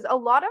diagnose, because a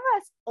lot of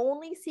us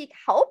only seek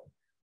help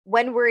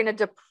when we're in a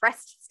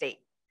depressed state.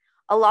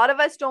 A lot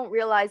of us don't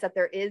realize that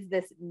there is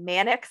this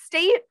manic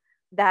state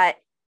that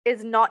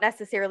is not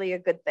necessarily a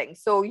good thing.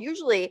 So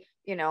usually,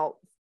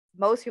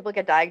 most people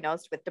get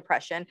diagnosed with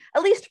depression,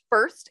 at least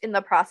first in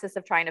the process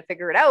of trying to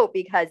figure it out,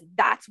 because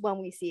that's when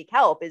we seek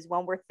help, is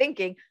when we're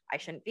thinking, I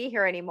shouldn't be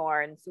here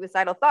anymore, and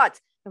suicidal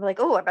thoughts. And we're like,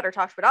 oh, I better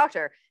talk to a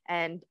doctor.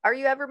 And are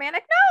you ever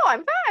manic? No,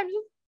 I'm fine.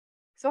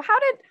 So how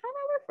did that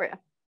work for you?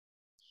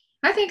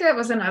 I think that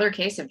was another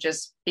case of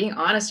just being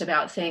honest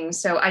about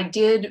things. So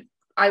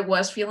I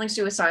was feeling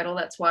suicidal.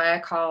 That's why I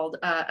called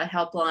a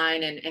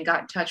helpline and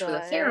got in touch with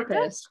a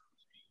therapist.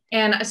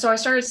 And so I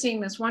started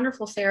seeing this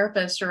wonderful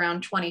therapist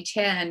around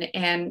 2010,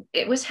 and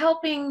it was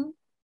helping.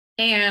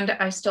 And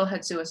I still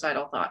had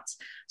suicidal thoughts.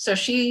 So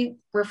she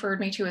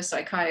referred me to a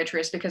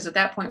psychiatrist, because at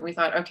that point we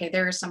thought, okay,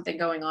 there is something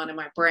going on in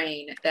my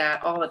brain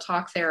that all the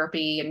talk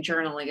therapy and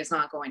journaling is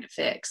not going to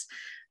fix.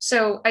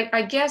 So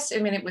I guess,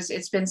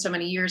 it's been so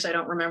many years, I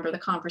don't remember the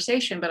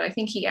conversation, but I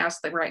think he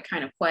asked the right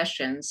kind of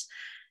questions.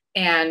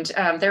 And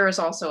there is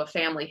also a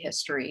family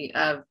history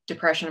of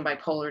depression and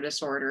bipolar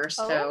disorder.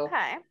 So,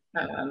 okay.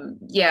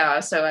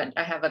 So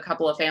I have a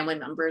couple of family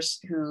members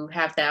who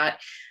have that.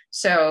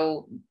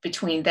 So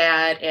between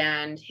that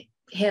and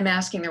him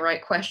asking the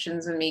right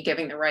questions and me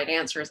giving the right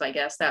answers, I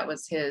guess that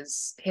was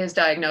his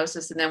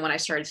diagnosis. And then when I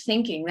started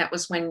thinking, that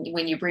was when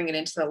you bring it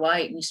into the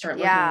light and you start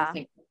looking and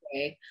think,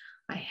 okay,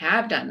 I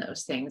have done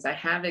those things. I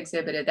have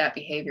exhibited that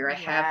behavior. I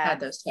have had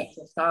those types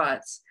of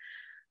thoughts.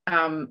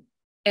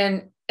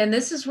 And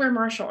this is where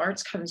martial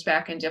arts comes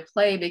back into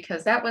play,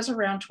 because that was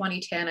around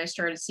 2010. I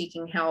started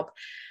seeking help,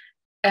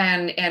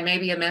 and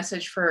maybe a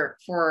message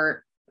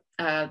for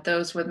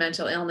those with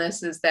mental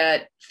illness is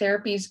that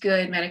therapy is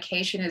good,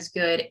 medication is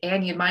good,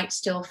 and you might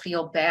still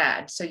feel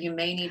bad. So you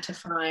may need to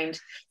find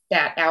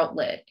that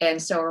outlet.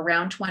 And so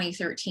around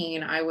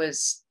 2013, I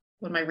was,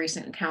 what my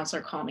recent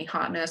counselor called me,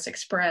 Hot Mess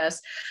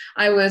Express.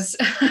 I was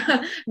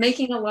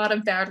making a lot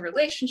of bad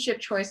relationship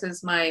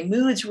choices. My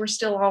moods were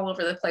still all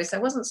over the place. I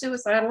wasn't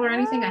suicidal or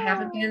anything. I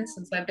haven't been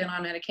since I've been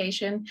on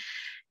medication.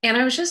 And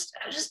I was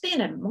just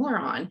being a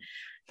moron.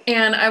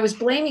 And I was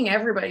blaming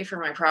everybody for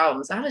my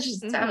problems. That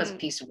was a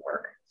piece of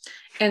work.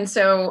 And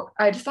so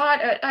I'd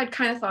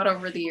kind of thought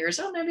over the years,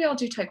 oh, maybe I'll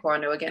do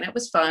Taekwondo again. It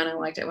was fun. I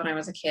liked it when I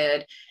was a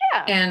kid.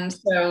 Yeah. And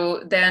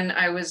so then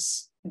I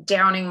was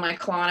downing my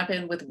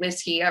Klonopin with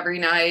whiskey every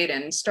night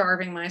and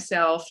starving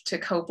myself to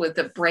cope with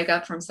the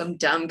breakup from some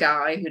dumb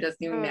guy who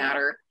doesn't even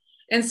matter.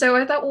 And so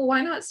I thought, well,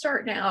 why not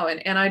start now?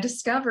 And I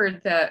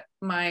discovered that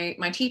my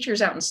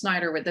teachers out in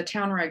Snyder, with the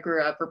town where I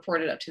grew up,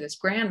 reported up to this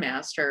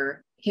grandmaster,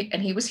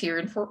 and he was here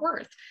in Fort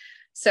Worth.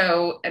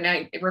 So, and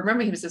I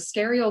remember he was a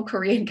scary old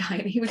Korean guy,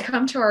 and he would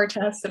come to our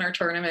tests and our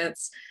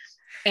tournaments,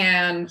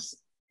 and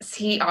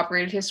he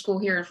operated his school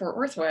here in Fort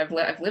Worth, where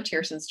I've lived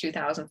here since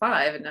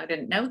 2005, and I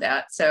didn't know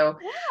that. So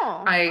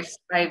I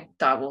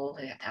thought, well,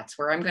 that's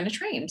where I'm going to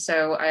train.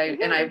 So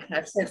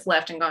I've since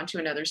left and gone to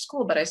another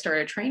school, but I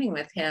started training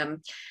with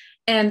him.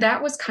 And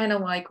that was kind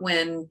of like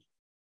when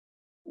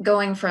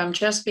going from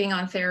just being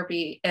on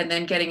therapy and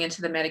then getting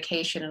into the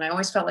medication. And I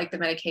always felt like the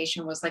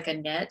medication was like a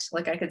net,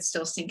 like I could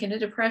still sink into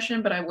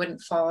depression, but I wouldn't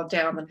fall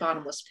down the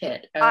bottomless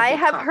pit. I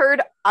have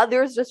heard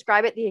others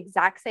describe it the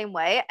exact same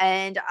way.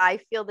 And I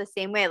feel the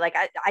same way. Like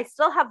I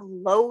still have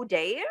low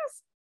days,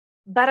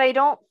 but I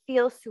don't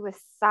feel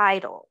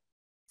suicidal.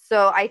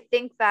 So I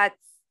think that's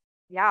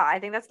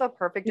the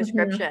perfect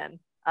description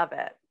of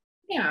it.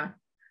 Yeah.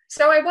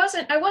 So I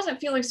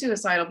wasn't feeling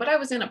suicidal, but I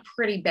was in a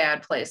pretty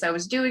bad place. I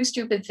was doing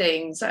stupid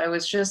things. I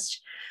was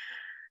just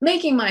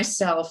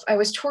I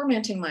was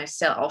tormenting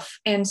myself.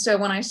 And so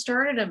when I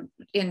started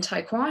in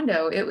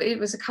Taekwondo, it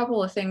was a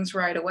couple of things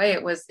right away.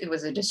 It was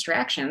a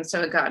distraction.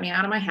 So it got me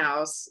out of my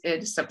house.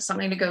 It's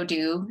something to go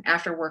do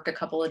after work a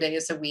couple of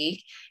days a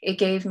week. It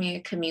gave me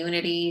a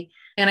community.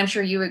 And I'm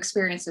sure you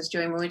experienced this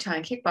doing Muay Thai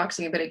and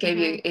kickboxing, but it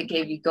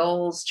gave you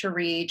goals to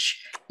reach.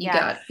 You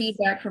got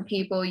feedback from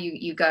people.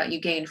 You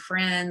gained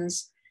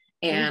friends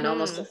and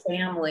almost a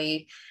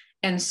family.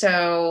 And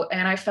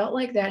I felt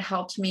like that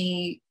helped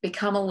me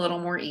become a little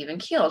more even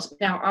keeled.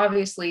 Now,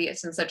 obviously,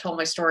 since I told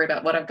my story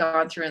about what I've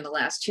gone through in the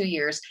last 2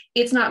 years,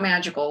 it's not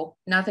magical.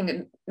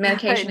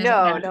 Medication isn't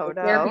magical.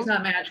 Therapy's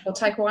not magical.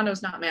 Taekwondo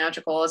is not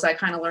magical, as I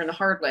kind of learned the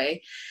hard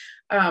way.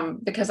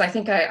 Because I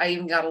think I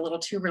even got a little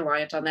too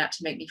reliant on that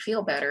to make me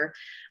feel better.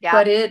 Yeah.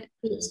 But it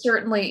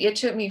certainly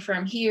took me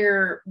from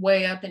here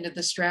way up into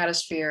the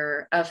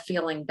stratosphere of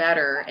feeling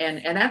better.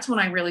 And that's when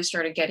I really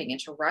started getting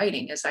into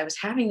writing, as I was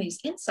having these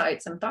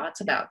insights and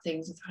thoughts about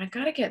things. And thought, I've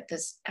got to get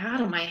this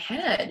out of my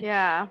head.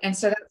 Yeah. And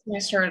so that's when I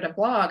started a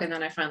blog, and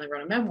then I finally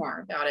wrote a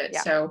memoir about it.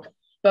 Yeah. So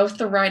both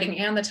the writing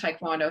and the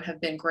Taekwondo have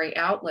been great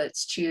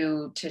outlets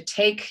to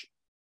take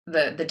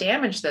the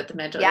damage that the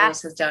mental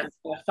illness has done,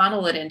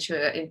 funnel it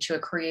into a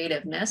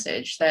creative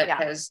message that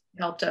has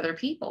helped other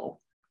people.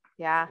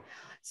 Yeah.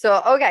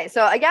 So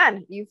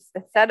again, you've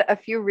said a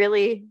few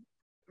really,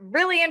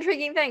 really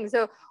intriguing things.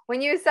 So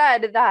when you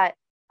said that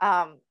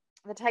the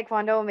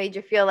Taekwondo made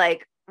you feel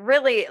like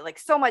really like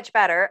so much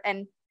better,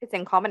 and it's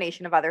in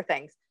combination of other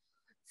things.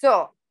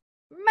 So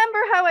remember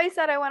how I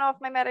said I went off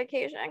my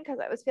medication because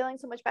I was feeling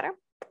so much better?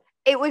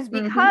 It was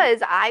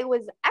because I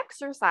was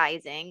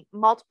exercising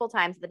multiple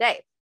times a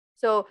day.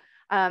 So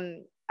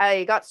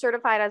I got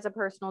certified as a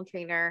personal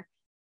trainer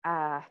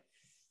 4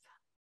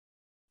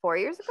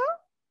 years ago.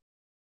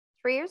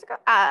 3 years ago?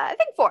 I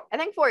think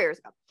 4 years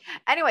ago.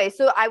 Anyway,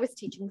 so I was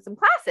teaching some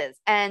classes.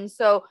 And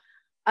so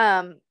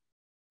I'm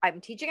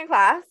teaching a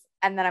class,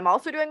 and then I'm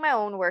also doing my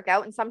own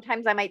workout. And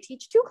sometimes I might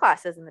teach 2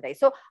 classes in the day.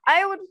 So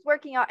I was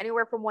working out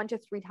anywhere from 1 to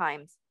 3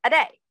 times a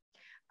day.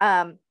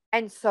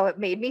 And so it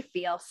made me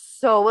feel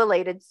so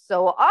elated,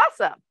 so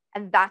awesome.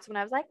 And that's when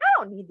I was like,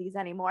 I don't need these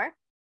anymore.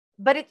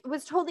 But it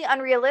was totally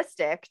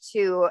unrealistic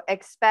to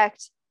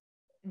expect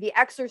the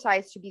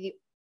exercise to be the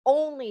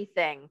only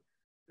thing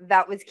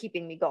that was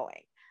keeping me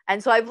going.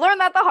 And so I've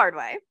learned that the hard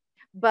way.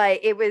 But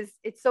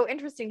it's so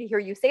interesting to hear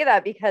you say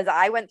that, because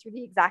I went through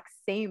the exact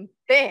same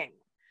thing.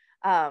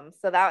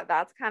 So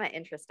that's kind of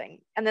interesting.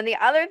 And then the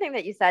other thing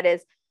that you said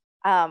is,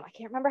 I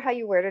can't remember how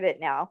you worded it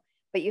now,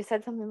 but you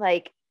said something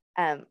like,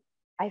 I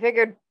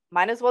figured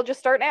might as well just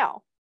start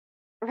now.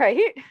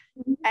 Right.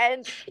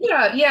 And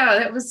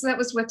that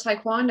was with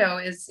Taekwondo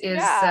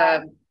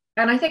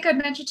and I think I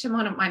mentioned to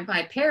one of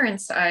my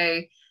parents,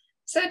 I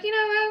said,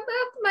 I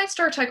might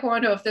start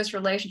Taekwondo if this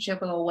relationship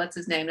with what's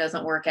his name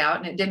doesn't work out,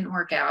 and it didn't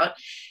work out.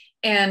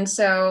 And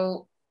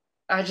so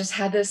I just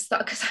had this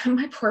thought, because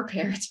my poor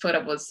parents put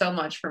up with so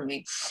much from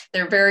me.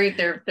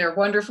 They're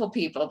wonderful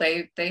people.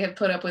 They have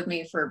put up with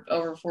me for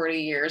over 40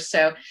 years.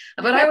 So,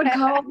 but I would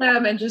call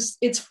them and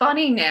it's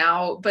funny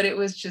now, but it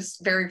was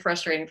just very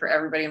frustrating for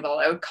everybody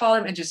involved. I would call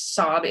them and just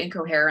sob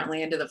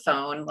incoherently into the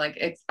phone.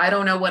 Like, I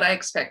don't know what I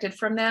expected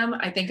from them.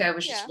 I think I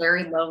was just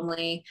very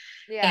lonely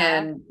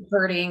and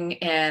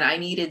hurting, and I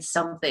needed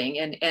something,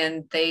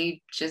 and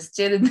they just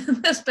did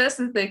as best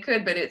as they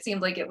could, but it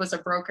seemed like it was a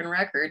broken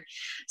record.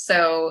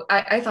 So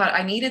I thought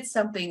I needed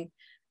something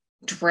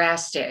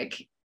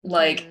drastic,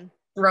 like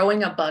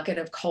throwing a bucket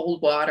of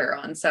cold water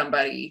on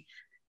somebody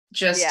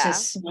just to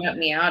snap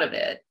me out of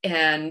it.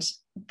 And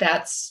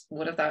that's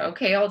what I thought,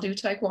 okay, I'll do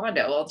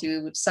Taekwondo. I'll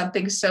do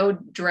something so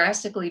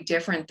drastically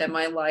different than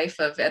my life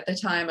of, at the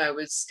time I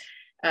was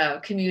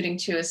commuting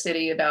to a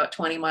city about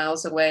 20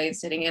 miles away,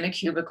 sitting in a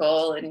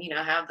cubicle and,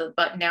 have the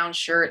button down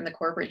shirt and the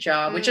corporate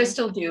job, which I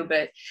still do,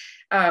 but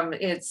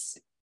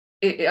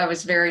I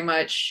was very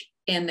much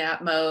in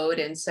that mode.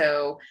 And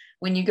so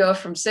when you go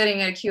from sitting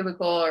in a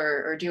cubicle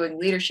or doing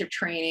leadership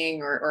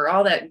training or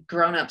all that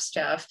grown-up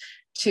stuff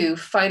to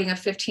fighting a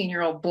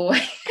 15-year-old boy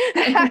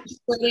and you're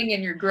splitting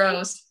and you're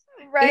gross,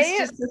 Right? it's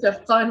just such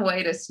a fun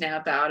way to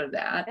snap out of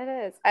that. It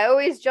is. I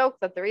always joke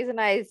that the reason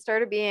I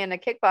started being a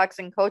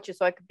kickboxing coach is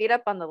so I could beat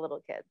up on the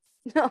little kids.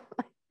 No.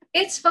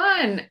 It's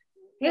fun.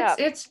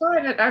 It's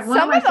fun.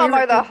 Some of them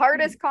are the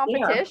hardest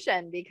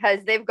competition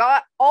because they've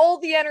got all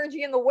the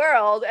energy in the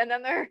world, and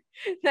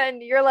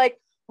then you're like,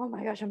 oh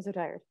my gosh, I'm so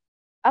tired.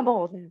 I'm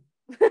old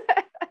now.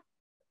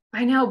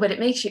 I know, but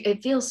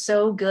it feels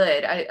so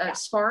good.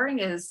 Sparring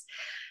is,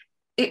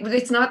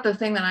 it's not the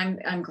thing that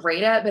I'm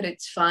great at, but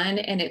it's fun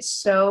and it's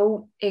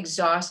so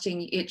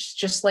exhausting. It's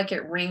just like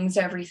it wrings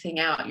everything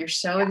out. You're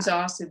so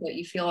exhausted that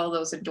you feel all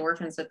those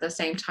endorphins at the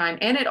same time.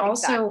 And it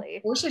also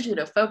forces you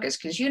to focus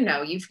because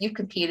you've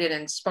competed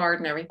and sparred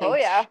and everything. Oh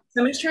yeah.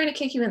 Somebody's trying to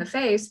kick you in the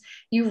face.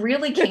 You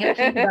really can't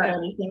think about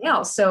anything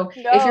else. So if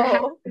you're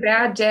having a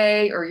bad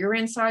day or you're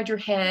inside your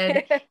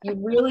head, you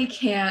really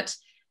can't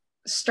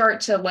start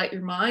to let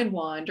your mind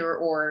wander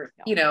or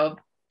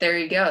there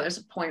you go. There's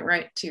a point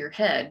right to your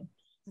head.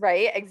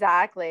 Right,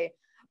 exactly.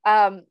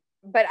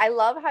 But I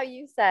love how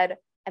you said,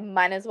 I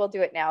might as well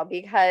do it now,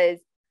 because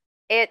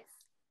it's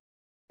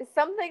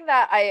something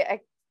that I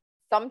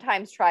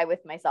sometimes try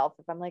with myself.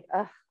 If I'm like,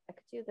 I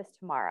could do this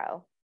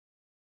tomorrow,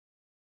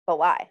 but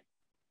why?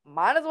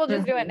 Might as well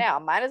just do it now.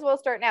 Might as well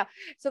start now.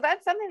 So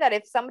that's something that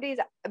if somebody's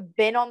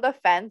been on the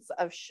fence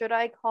of, should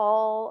I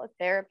call a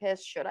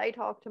therapist? Should I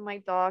talk to my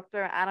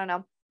doctor? I don't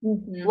know.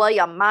 Well,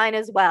 you might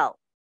as well.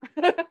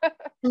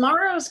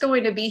 Tomorrow's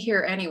going to be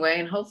here anyway,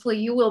 and hopefully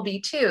you will be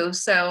too.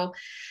 So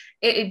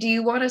do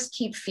you want to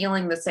keep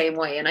feeling the same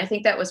way? And I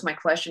think that was my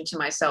question to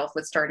myself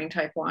with starting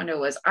Taekwondo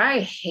was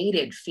I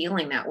hated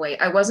feeling that way.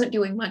 I wasn't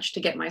doing much to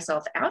get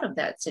myself out of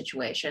that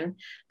situation,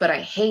 but I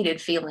hated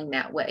feeling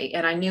that way.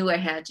 And I knew I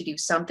had to do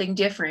something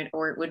different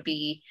or it would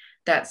be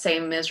that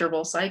same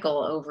miserable cycle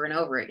over and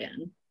over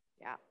again.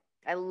 Yeah,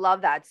 I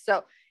love that.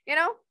 So,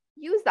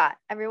 use that.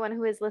 Everyone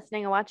who is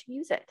listening and watching,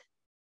 use it.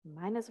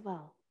 Might as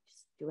well.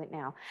 Do it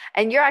now.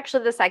 And you're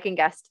actually the second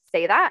guest to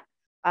say that.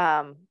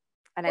 And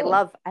cool.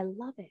 I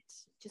love it.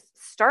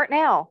 Just start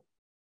now.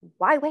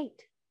 Why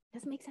wait?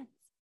 Doesn't make sense.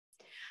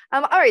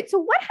 All right. So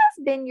what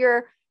has been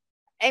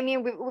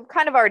we've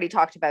kind of already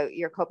talked about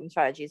your coping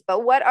strategies,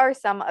 but what are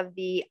some of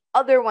the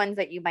other ones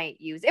that you might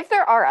use if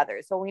there are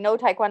others? So we know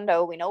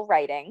Taekwondo, we know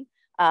writing,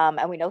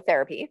 and we know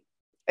therapy.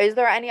 Is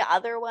there any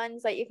other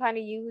ones that you kind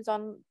of use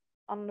on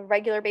a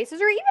regular basis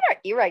or even an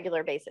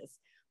irregular basis?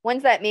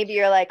 Ones that maybe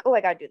you're like, oh,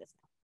 I got to do this now.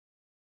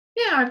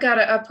 Yeah, I've got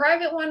a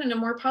private one and a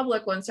more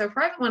public one. So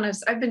private one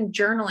is I've been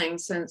journaling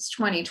since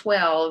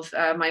 2012.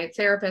 My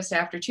therapist,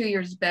 after 2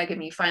 years begging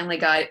me, finally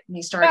got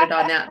me started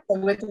on that. So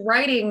with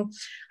writing,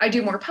 I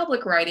do more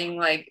public writing,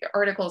 like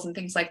articles and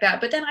things like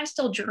that. But then I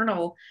still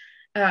journal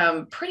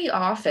pretty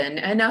often,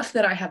 enough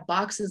that I have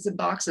boxes and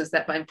boxes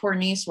that my poor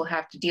niece will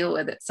have to deal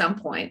with at some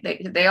point.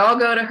 They all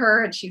go to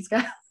her, and she's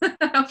got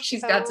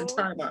some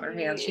time on her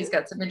hands. She's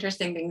got some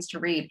interesting things to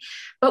read.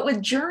 But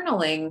with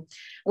journaling,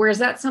 whereas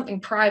that's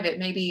something private,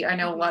 maybe I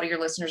know a lot of your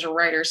listeners are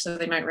writers, so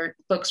they might write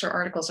books or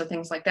articles or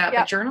things like that.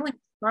 But journaling is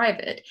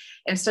private,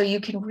 and so you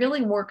can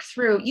really work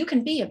through. You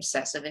can be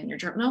obsessive in your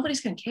journal.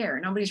 Nobody's going to care.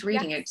 Nobody's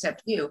reading it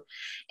except you,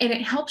 and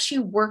it helps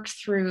you work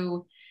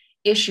through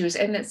issues.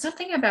 And it's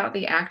something about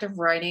the act of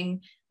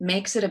writing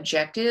makes it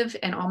objective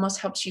and almost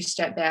helps you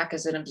step back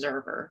as an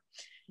observer.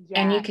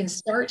 And you can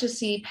start to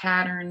see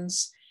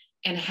patterns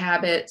and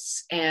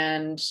habits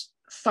and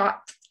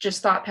thought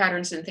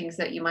patterns and things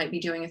that you might be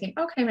doing and think,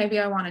 okay, maybe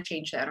I want to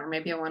change that, or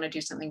maybe I want to do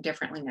something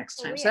differently next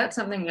time. So that's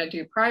something I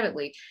do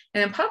privately.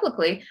 And then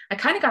publicly, I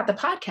kind of got the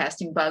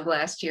podcasting bug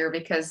last year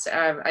because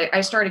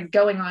I started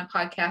going on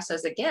podcasts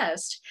as a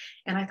guest,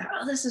 and I thought,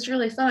 oh, this is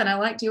really fun. I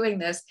like doing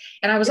this.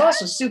 And I was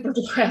also super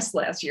depressed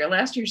last year.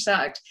 Last year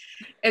sucked.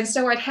 And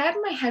so I'd had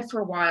in my head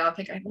for a while, I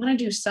think I want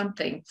to do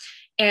something.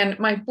 And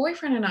my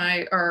boyfriend and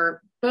I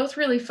are both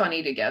really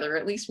funny together.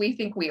 At least we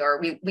think we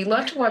are. We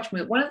love to watch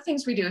movies. One of the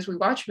things we do is we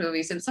watch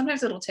movies, and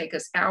sometimes it'll take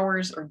us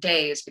hours or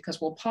days because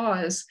we'll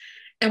pause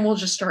and we'll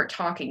just start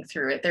talking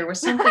through it. There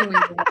was something we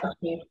were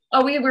watching.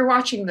 We were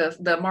watching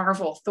the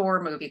Marvel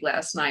Thor movie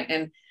last night,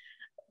 and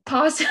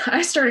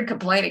I started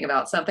complaining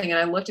about something, and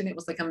I looked and it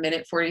was like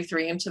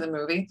 1:43 into the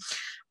movie.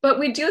 But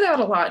we do that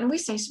a lot, and we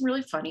say some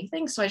really funny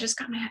things. So I just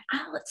got my head,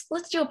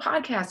 let's do a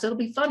podcast. It'll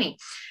be funny.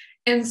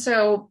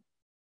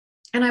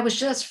 And I was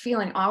just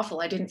feeling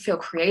awful. I didn't feel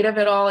creative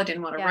at all. I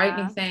didn't want to write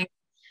anything.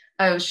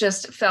 I was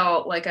just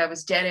felt like I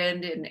was dead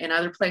end in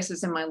other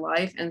places in my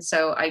life. And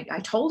so I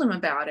told him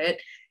about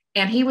it,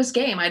 and he was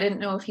game. I didn't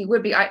know if he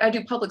would be. I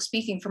do public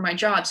speaking for my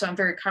job, so I'm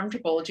very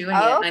comfortable doing it.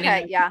 Okay, and I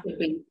didn't know if he would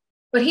be.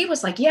 But he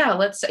was like,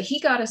 he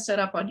got us set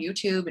up on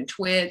YouTube and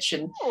Twitch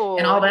and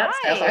all that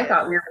stuff. I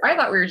thought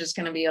we were just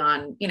going to be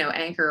on,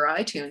 Anchor or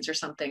iTunes or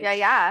something.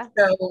 Yeah.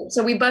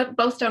 So we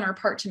both done our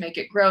part to make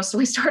it grow. So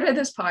we started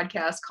this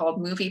podcast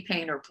called Movie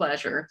Pain or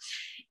Pleasure.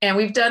 And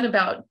we've done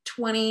about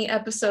 20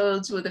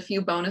 episodes with a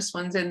few bonus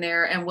ones in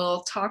there. And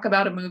we'll talk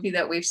about a movie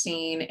that we've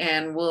seen.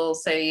 And we'll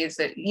say, is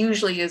it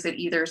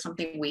either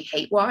something we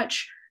hate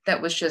watch that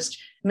was just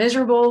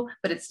miserable,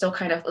 but it's still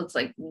kind of, it's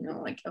like,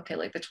 like, okay,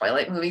 like the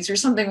Twilight movies or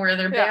something where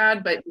they're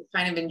bad, but you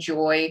kind of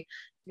enjoy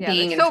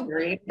being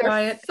infuriated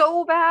by it.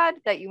 So bad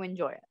that you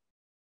enjoy it.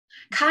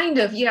 Kind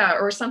of, yeah.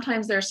 Or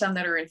sometimes there's some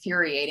that are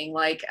infuriating,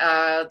 like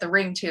The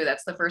Ring 2.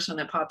 That's the first one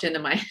that popped into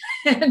my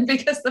head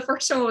because the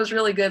first one was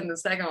really good and the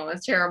second one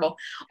was terrible.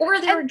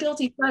 Or they were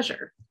guilty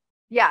pleasure.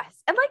 Yes.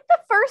 And like the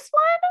first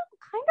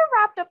one kind of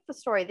wrapped up the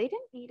story. They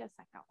didn't need a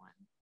second one.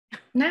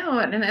 No,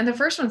 and the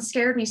first one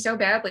scared me so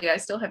badly. I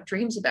still have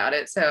dreams about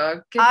it.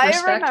 So I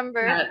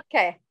remember,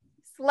 okay,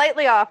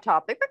 slightly off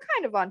topic, but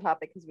kind of on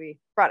topic because we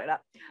brought it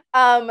up.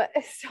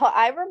 So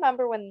I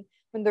remember when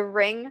The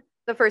Ring,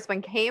 the first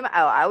one, came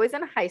out, I was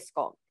in high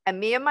school and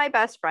me and my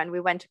best friend,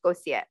 we went to go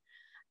see it.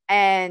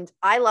 And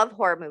I love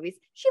horror movies.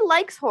 She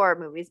likes horror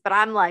movies, but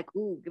I'm like,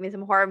 ooh, give me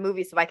some horror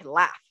movies so I can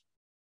laugh.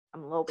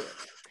 I'm a little weird.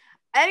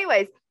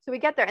 Anyways, so we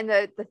get there and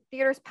the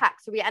theater's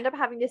packed. So we end up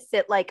having to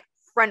sit like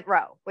front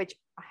row, which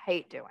I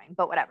hate doing,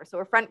 but whatever. So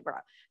we're front row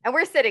and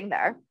we're sitting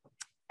there.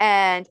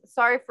 And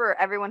sorry for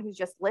everyone who's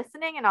just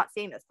listening and not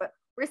seeing this, but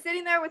we're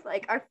sitting there with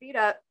like our feet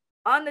up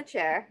on the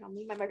chair. I'll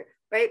move my mic,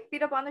 right?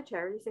 Feet up on the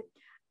chair. You see?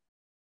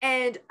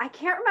 And I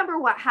can't remember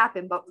what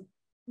happened, but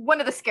one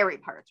of the scary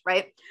parts,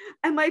 right?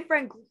 And my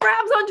friend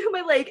grabs onto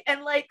my leg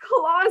and like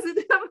claws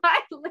into my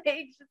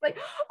leg. She's like,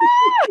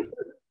 ah! And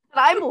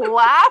I'm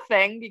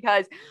laughing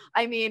because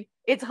I mean,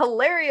 it's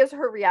hilarious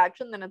her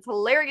reaction, and it's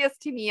hilarious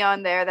to me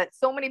on there that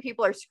so many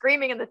people are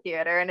screaming in the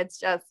theater, and it's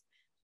just,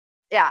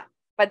 yeah.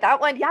 But that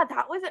one,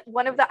 that wasn't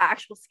one of the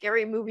actual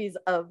scary movies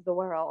of the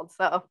world.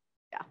 So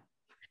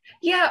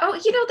yeah. Oh,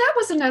 that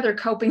was another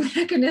coping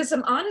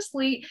mechanism,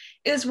 honestly,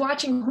 is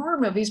watching horror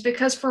movies,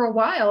 because for a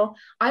while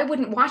I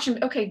wouldn't watch them.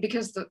 Okay.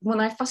 Because when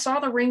I saw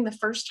The Ring the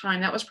first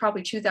time, that was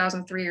probably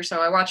 2003 or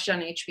so. I watched it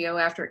on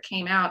HBO after it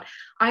came out.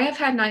 I have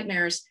had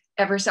nightmares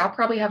ever since. I'll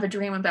probably have a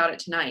dream about it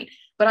tonight,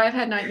 but I've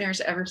had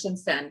nightmares ever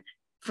since then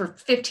for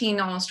 15,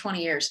 almost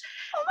 20 years.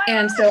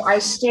 And so I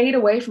stayed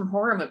away from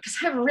horror movies because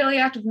I have a really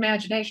active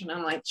imagination.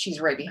 I'm like,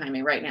 she's right behind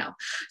me right now.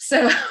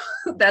 So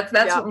that's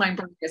what my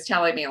brain is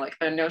telling me. Like,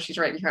 I know she's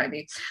right behind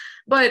me.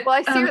 But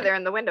I see her there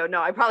in the window.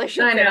 No, I probably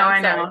shouldn't.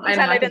 I know.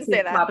 I didn't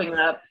say that. Popping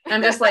up.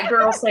 I'm just like,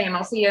 girl, same.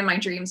 I'll see you in my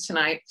dreams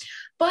tonight.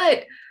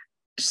 But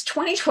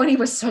 2020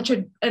 was such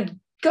a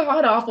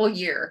god awful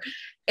year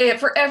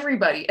for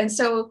everybody. And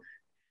so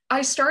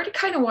I started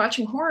kind of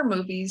watching horror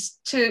movies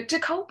to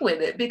cope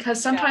with it,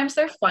 because sometimes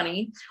they're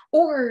funny,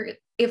 or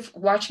if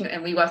watching,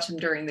 and we watch them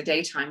during the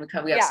daytime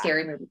because we have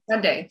Scary Movie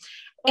Sunday,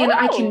 and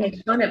I can make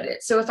fun of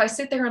it. So if I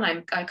sit there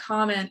and I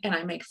comment and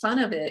I make fun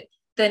of it,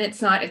 then it's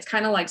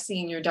kind of like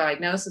seeing your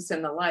diagnosis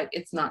in the light.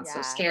 It's not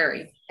so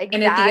scary. Exactly.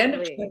 And at the end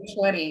of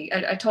 2020,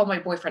 I told my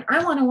boyfriend,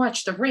 I want to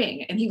watch The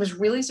Ring. And he was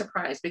really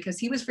surprised because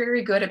he was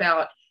very good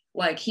about,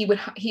 like,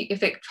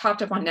 if it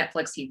popped up on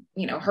Netflix, he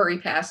hurry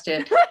past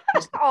it.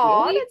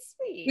 Oh, really? That's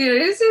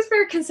sweet. He's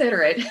very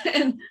considerate.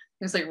 And he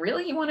was like,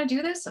 really, you want to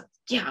do this?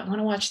 Yeah, I want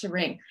to watch The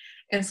Ring.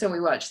 And so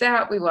we watched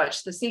that. We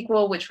watched the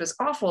sequel, which was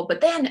awful.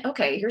 But then,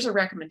 okay, here's a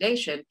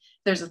recommendation.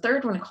 There's a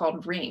third one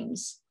called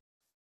Rings,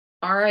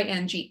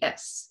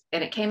 Rings,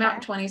 and it came out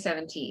in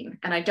 2017.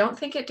 And I don't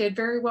think it did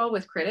very well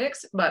with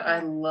critics, but I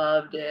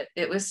loved it.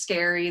 It was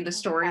scary. The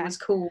story was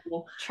cool.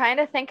 Trying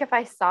to think if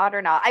I saw it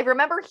or not. I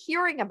remember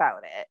hearing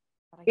about it.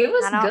 It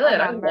was good.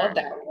 Remember. I love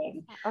that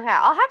one. Okay,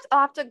 I'll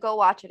have to go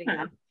watch it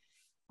again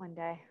one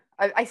day.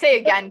 I say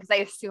again because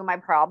I assume I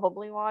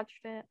probably watched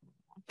it.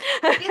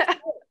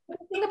 The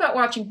thing about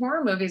watching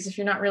horror movies, if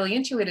you're not really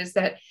into it, is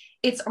that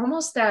it's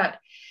almost that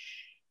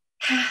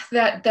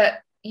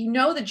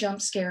the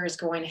jump scare is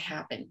going to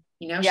happen.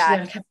 She's going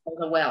to come out of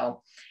the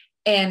well.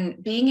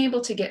 And being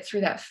able to get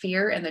through that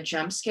fear and the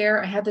jump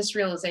scare, I had this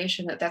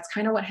realization that that's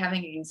kind of what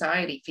having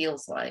anxiety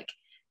feels like,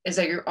 is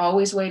that you're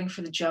always waiting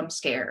for the jump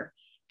scare.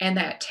 And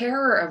that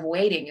terror of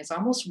waiting is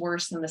almost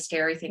worse than the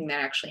scary thing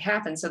that actually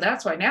happens. So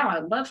that's why now I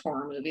love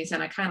horror movies,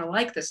 and I kind of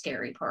like the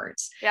scary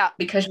parts. Yeah.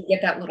 Because you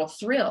get that little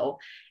thrill.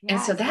 Yes.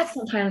 And so that's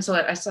sometimes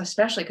what I saw,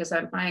 especially because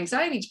my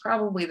anxiety is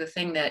probably the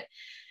thing that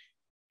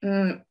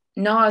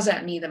gnaws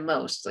at me the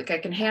most. Like, I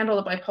can handle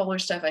the bipolar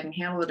stuff, I can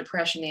handle the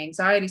depression. The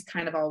anxiety is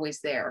kind of always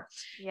there.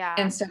 Yeah.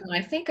 And so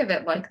when I think of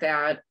it like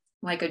that,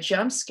 like a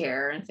jump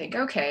scare, and think,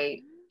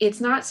 okay, it's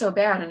not so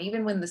bad. And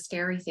even when the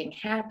scary thing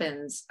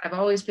happens, I've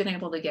always been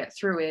able to get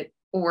through it,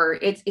 or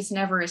it's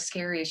never as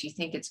scary as you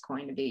think it's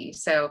going to be.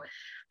 So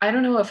I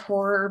don't know if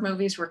horror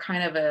movies were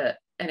kind of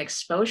an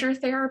exposure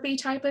therapy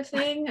type of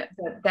thing,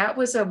 but that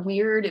was a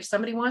weird, if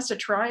somebody wants to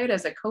try it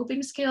as a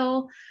coping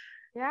skill.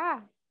 Yeah.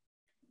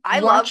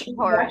 I love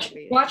horror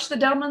movies. Watch the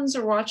dumb ones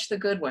or watch the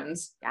good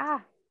ones.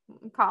 Yeah.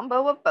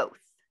 Combo of both.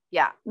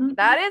 Yeah. Mm-hmm.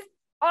 That is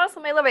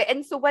awesome. I love it.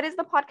 And so what is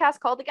the podcast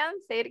called again?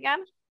 Say it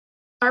again.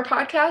 Our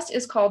podcast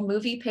is called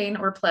Movie, Pain,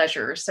 or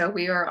Pleasure. So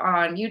we are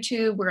on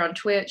YouTube, we're on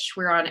Twitch,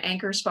 we're on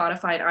Anchor,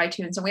 Spotify, and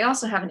iTunes. And we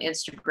also have an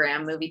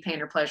Instagram, Movie,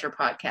 Pain, or Pleasure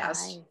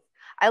podcast. Nice.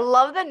 I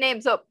love the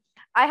name. So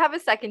I have a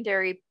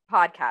secondary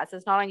podcast.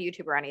 It's not on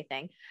YouTube or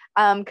anything.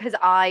 Because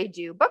I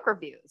do book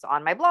reviews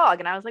on my blog.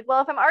 And I was like,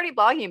 well, if I'm already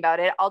blogging about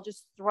it, I'll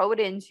just throw it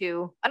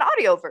into an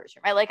audio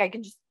version, right? Like I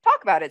can just talk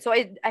about it. So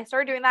I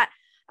started doing that.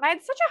 And I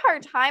had such a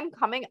hard time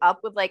coming up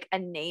with like a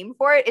name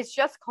for it. It's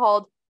just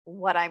called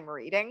What I'm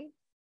Reading.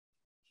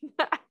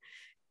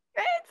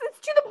 It's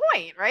to the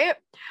point, right?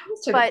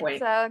 It's to the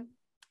point. I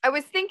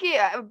was thinking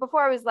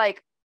before, I was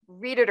like,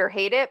 read it or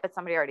hate it, but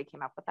somebody already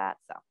came up with that.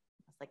 So I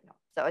was like, no.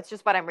 So it's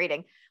just What I'm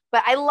Reading.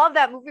 But I love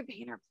that movie,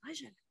 Pain or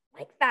Pleasure.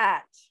 Like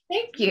that.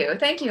 Thank you.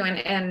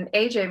 And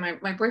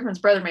AJ, my boyfriend's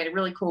brother, made a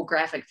really cool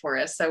graphic for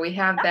us. So we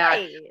have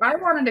that. I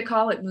wanted to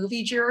call it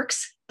Movie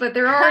Jerks, but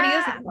there already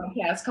is a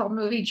podcast called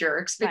Movie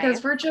Jerks,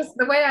 because we're just,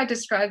 the way I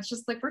describe it's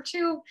just like we're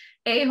two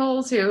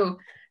a-holes who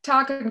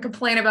talk and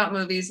complain about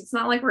movies. It's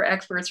not like we're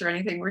experts or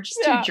anything. We're just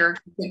two jerks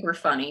who think we're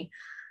funny.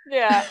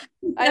 Yeah,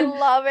 I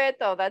love it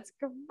though. That's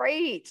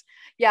great.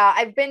 Yeah,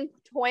 I've been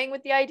toying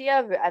with the idea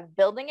of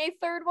building a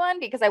third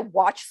one, because I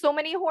watch so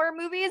many horror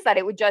movies that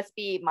it would just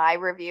be my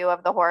review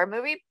of the horror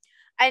movie.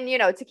 And, you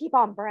know, to keep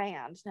on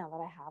brand, now that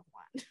I have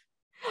one,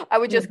 I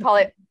would just call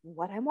it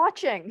What I'm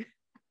Watching.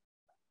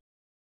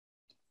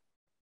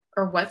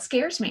 Or What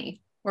Scares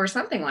Me, or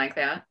something like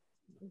that.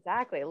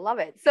 Exactly. Love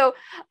it. So,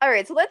 all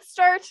right. So let's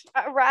start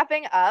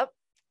wrapping up,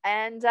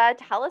 and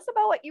tell us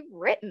about what you've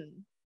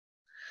written.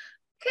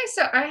 Okay,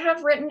 so I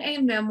have written a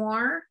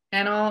memoir,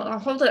 and I'll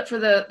hold it for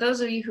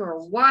those of you who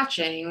are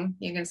watching.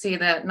 You can see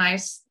that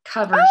nice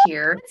cover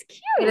here. That's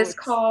cute. It is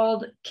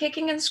called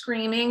Kicking and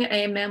Screaming,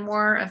 a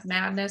Memoir of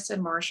Madness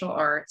and Martial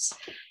Arts.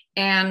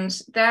 And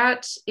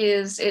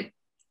it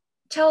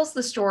tells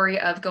the story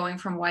of going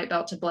from white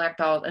belt to black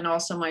belt, and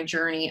also my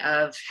journey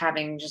of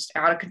having just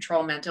out of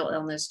control mental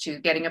illness to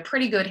getting a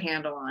pretty good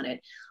handle on it.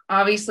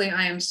 Obviously,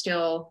 I am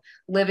still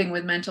living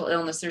with mental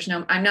illness.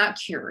 I'm not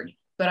cured,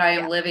 but I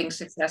am living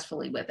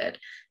successfully with it.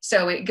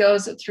 So it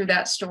goes through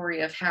that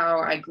story of how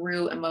I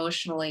grew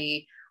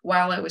emotionally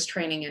while I was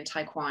training in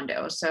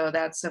Taekwondo. So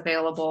that's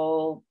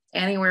available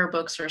anywhere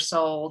books are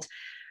sold.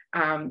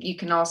 I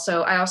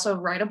also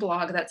write a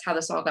blog. That's how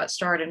this all got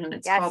started. And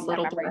it's called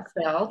Little Black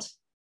Belt.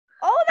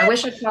 Oh, that's I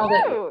wish I called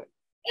cute. it.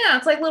 Yeah,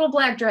 it's like Little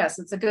Black Dress.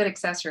 It's a good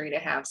accessory to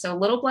have. So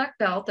Little Black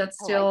Belt, that's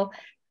still,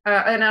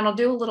 and I'll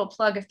do a little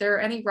plug. If there are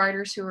any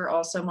writers who are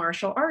also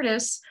martial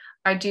artists,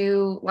 I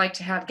do like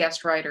to have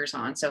guest writers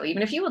on. So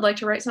even if you would like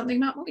to write something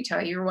about Muay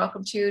Thai, you're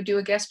welcome to do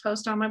a guest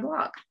post on my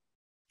blog.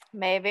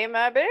 Maybe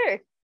I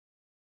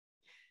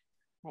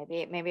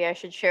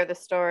should share the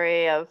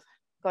story of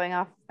going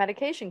off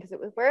medication because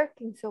it was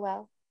working so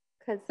well.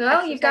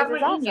 Well, you've got my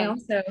email,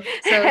 so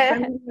send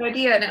me an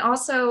idea. And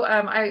also,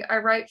 I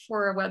write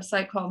for a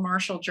website called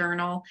Martial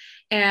Journal,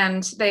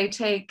 and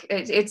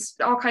it's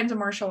all kinds of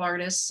martial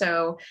artists.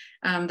 So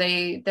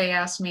they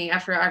asked me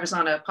after I was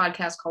on a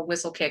podcast called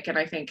Whistle Kick, and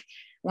I think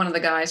one of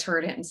the guys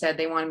heard it and said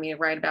they wanted me to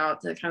write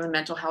about the kind of the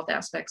mental health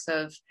aspects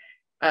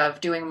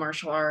of doing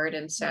martial art.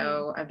 And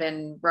so I've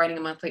been writing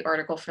a monthly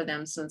article for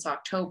them since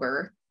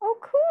October. Oh,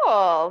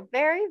 cool.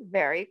 Very,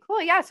 very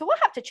cool. Yeah. So we'll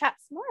have to chat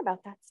some more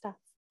about that stuff.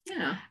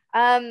 Yeah.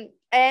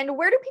 And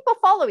where do people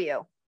follow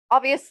you?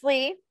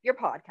 Obviously, your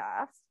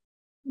podcast.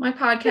 My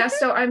podcast.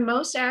 So I'm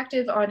most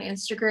active on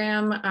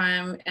Instagram.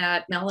 I'm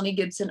at Melanie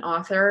Gibson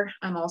Author.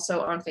 I'm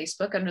also on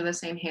Facebook under the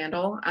same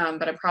handle,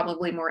 but I'm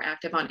probably more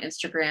active on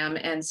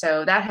Instagram. And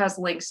so that has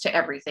links to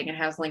everything. It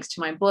has links to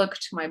my book,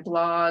 to my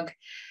blog.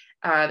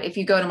 If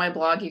you go to my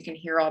blog, you can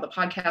hear all the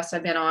podcasts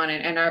I've been on,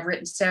 and I've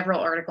written several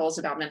articles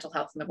about mental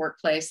health in the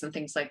workplace and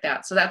things like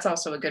that. So that's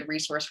also a good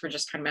resource for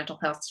just kind of mental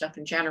health stuff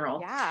in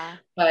general. Yeah.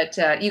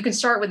 But you can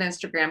start with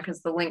Instagram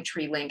because the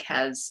Linktree link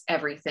has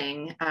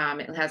everything.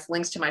 It has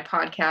links to my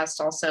podcast.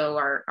 Also,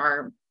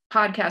 our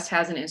podcast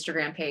has an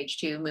Instagram page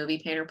too,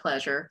 Movie Pain or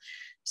Pleasure.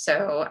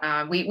 So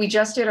we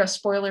just did a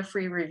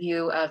spoiler-free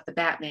review of The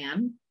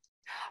Batman.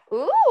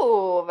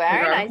 Ooh,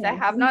 very nice. I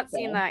have not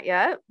seen that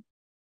yet.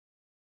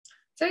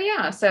 So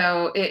yeah,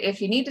 so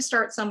if you need to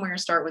start somewhere,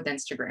 start with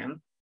Instagram.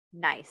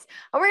 Nice.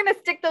 And we're going to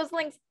stick those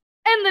links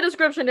in the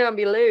description down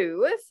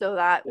below so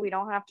that we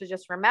don't have to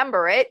just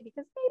remember it,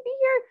 because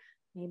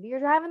maybe you're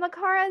driving the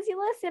car as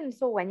you listen.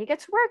 So when you get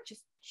to work,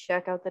 just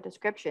check out the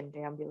description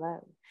down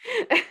below.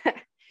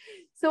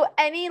 So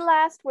any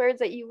last words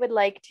that you would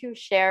like to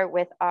share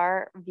with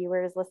our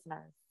viewers,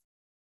 listeners?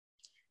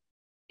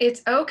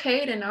 It's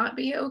okay to not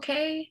be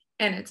okay,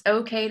 and it's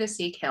okay to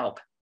seek help.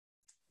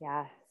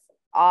 Yes.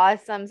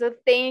 Awesome. So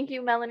thank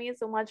you, Melanie,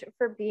 so much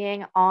for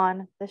being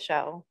on the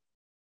show.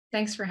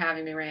 Thanks for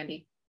having me,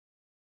 Randy.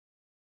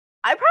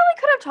 I probably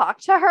could have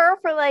talked to her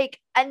for like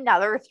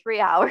another 3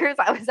 hours.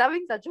 I was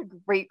having such a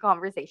great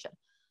conversation,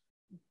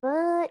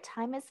 but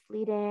time is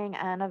fleeting,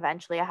 and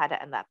eventually I had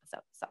to end the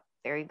episode. So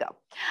there you go.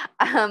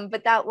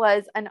 But that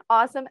was an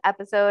awesome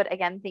episode.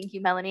 Again, thank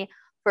you, Melanie,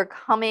 for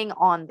coming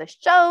on the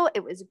show.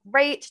 It was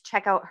great.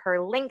 Check out her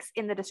links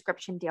in the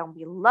description down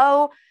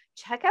below.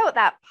 Check out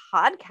that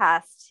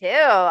podcast too.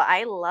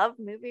 I love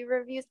movie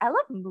reviews. I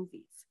love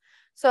movies.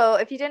 So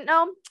if you didn't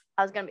know,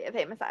 I was going to be a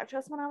famous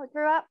actress when I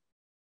grew up.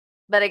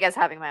 But I guess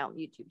having my own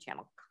YouTube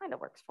channel kind of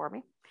works for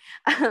me.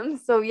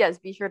 So yes,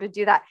 be sure to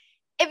do that.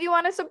 If you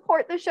want to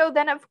support the show,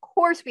 then of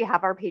course we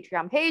have our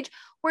Patreon page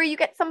where you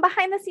get some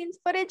behind the scenes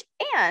footage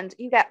and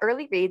you get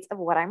early reads of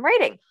what I'm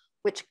writing,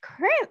 which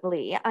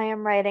currently I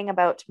am writing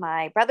about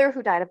my brother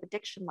who died of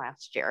addiction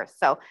last year.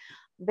 So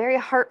very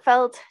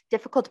heartfelt,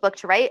 difficult book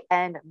to write,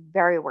 and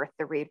very worth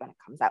the read when it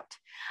comes out.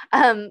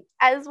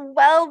 As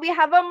well, we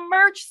have a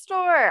merch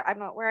store. I'm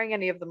not wearing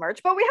any of the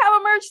merch, but we have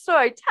a merch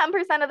store.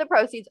 10% of the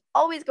proceeds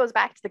always goes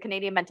back to the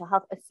Canadian Mental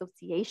Health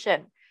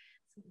Association.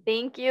 So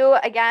thank you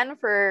again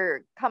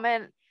for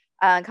coming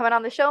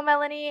on the show,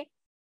 Melanie.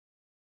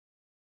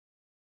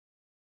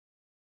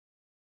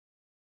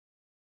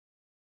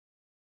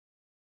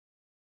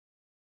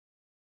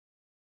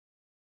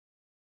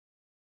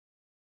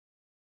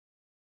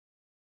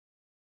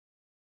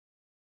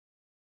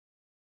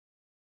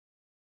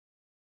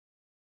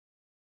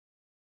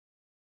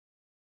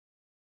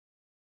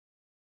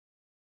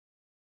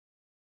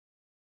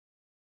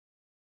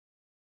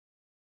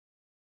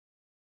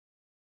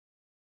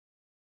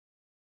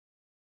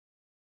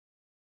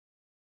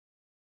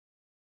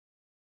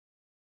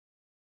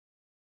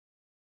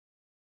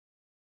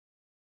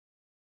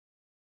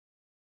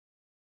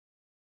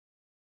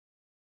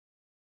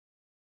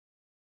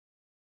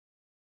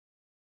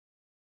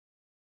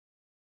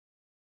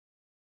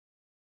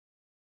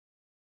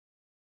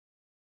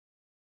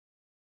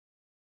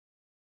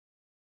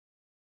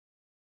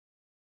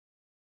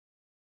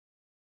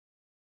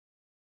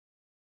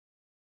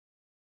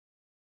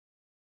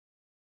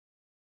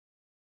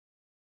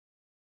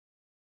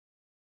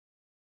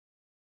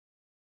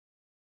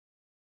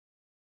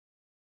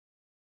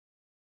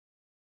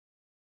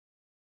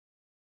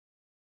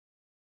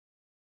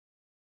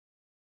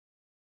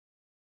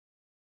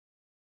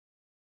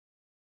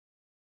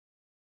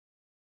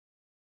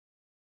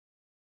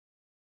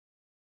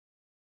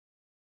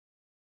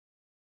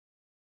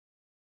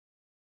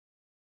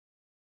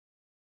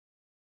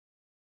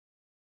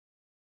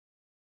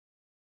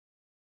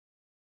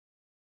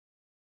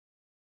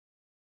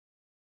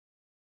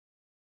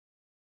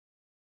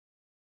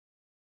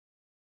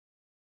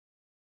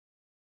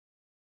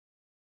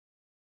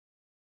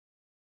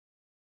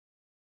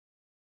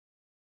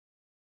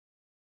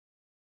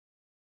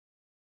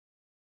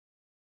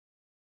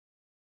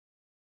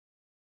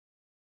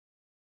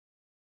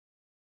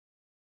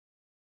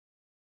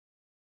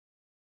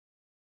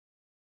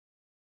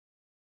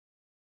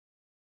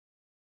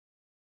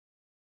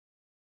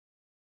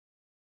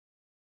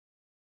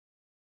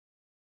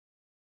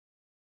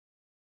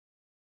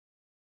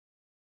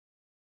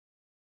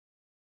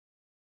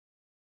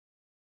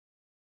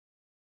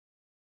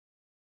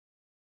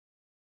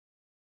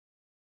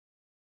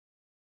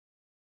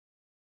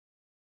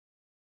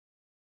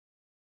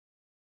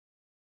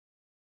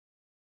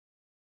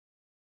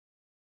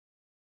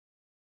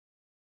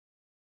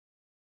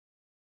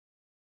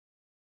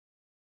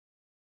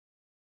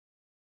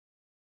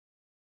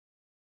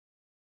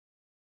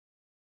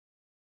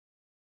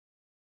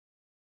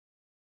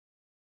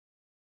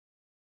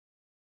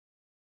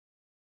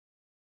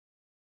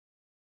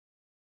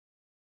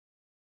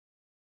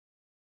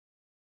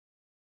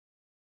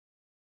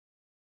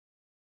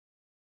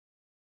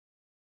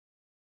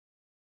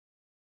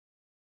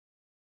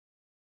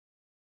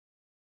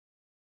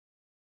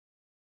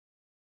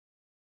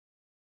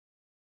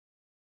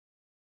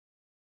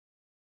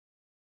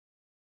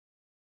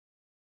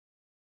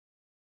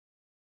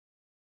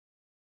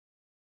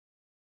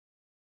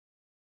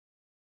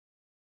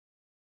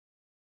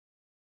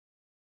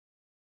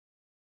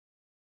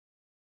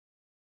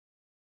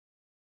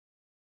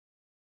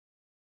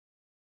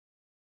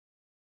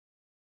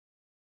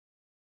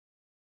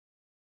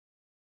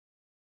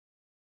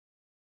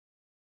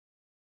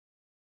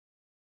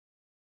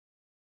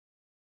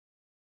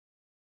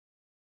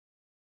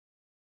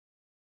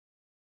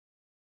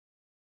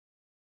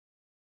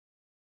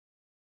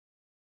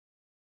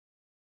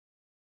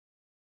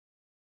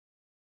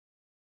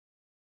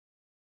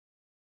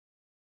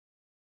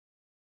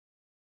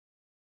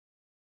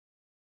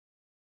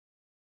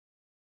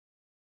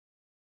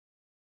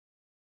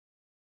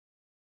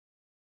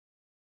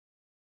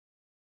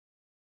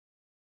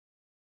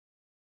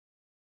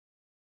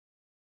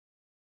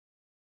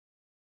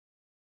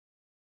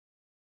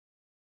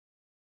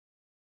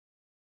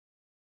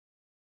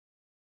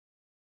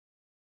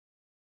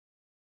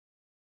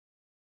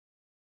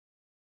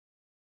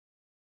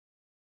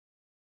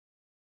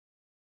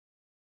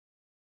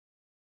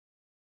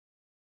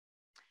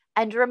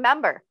 And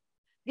remember,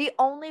 the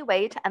only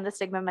way to end the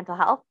stigma of mental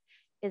health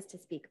is to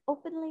speak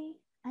openly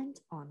and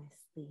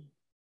honestly.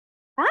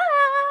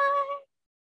 Bye.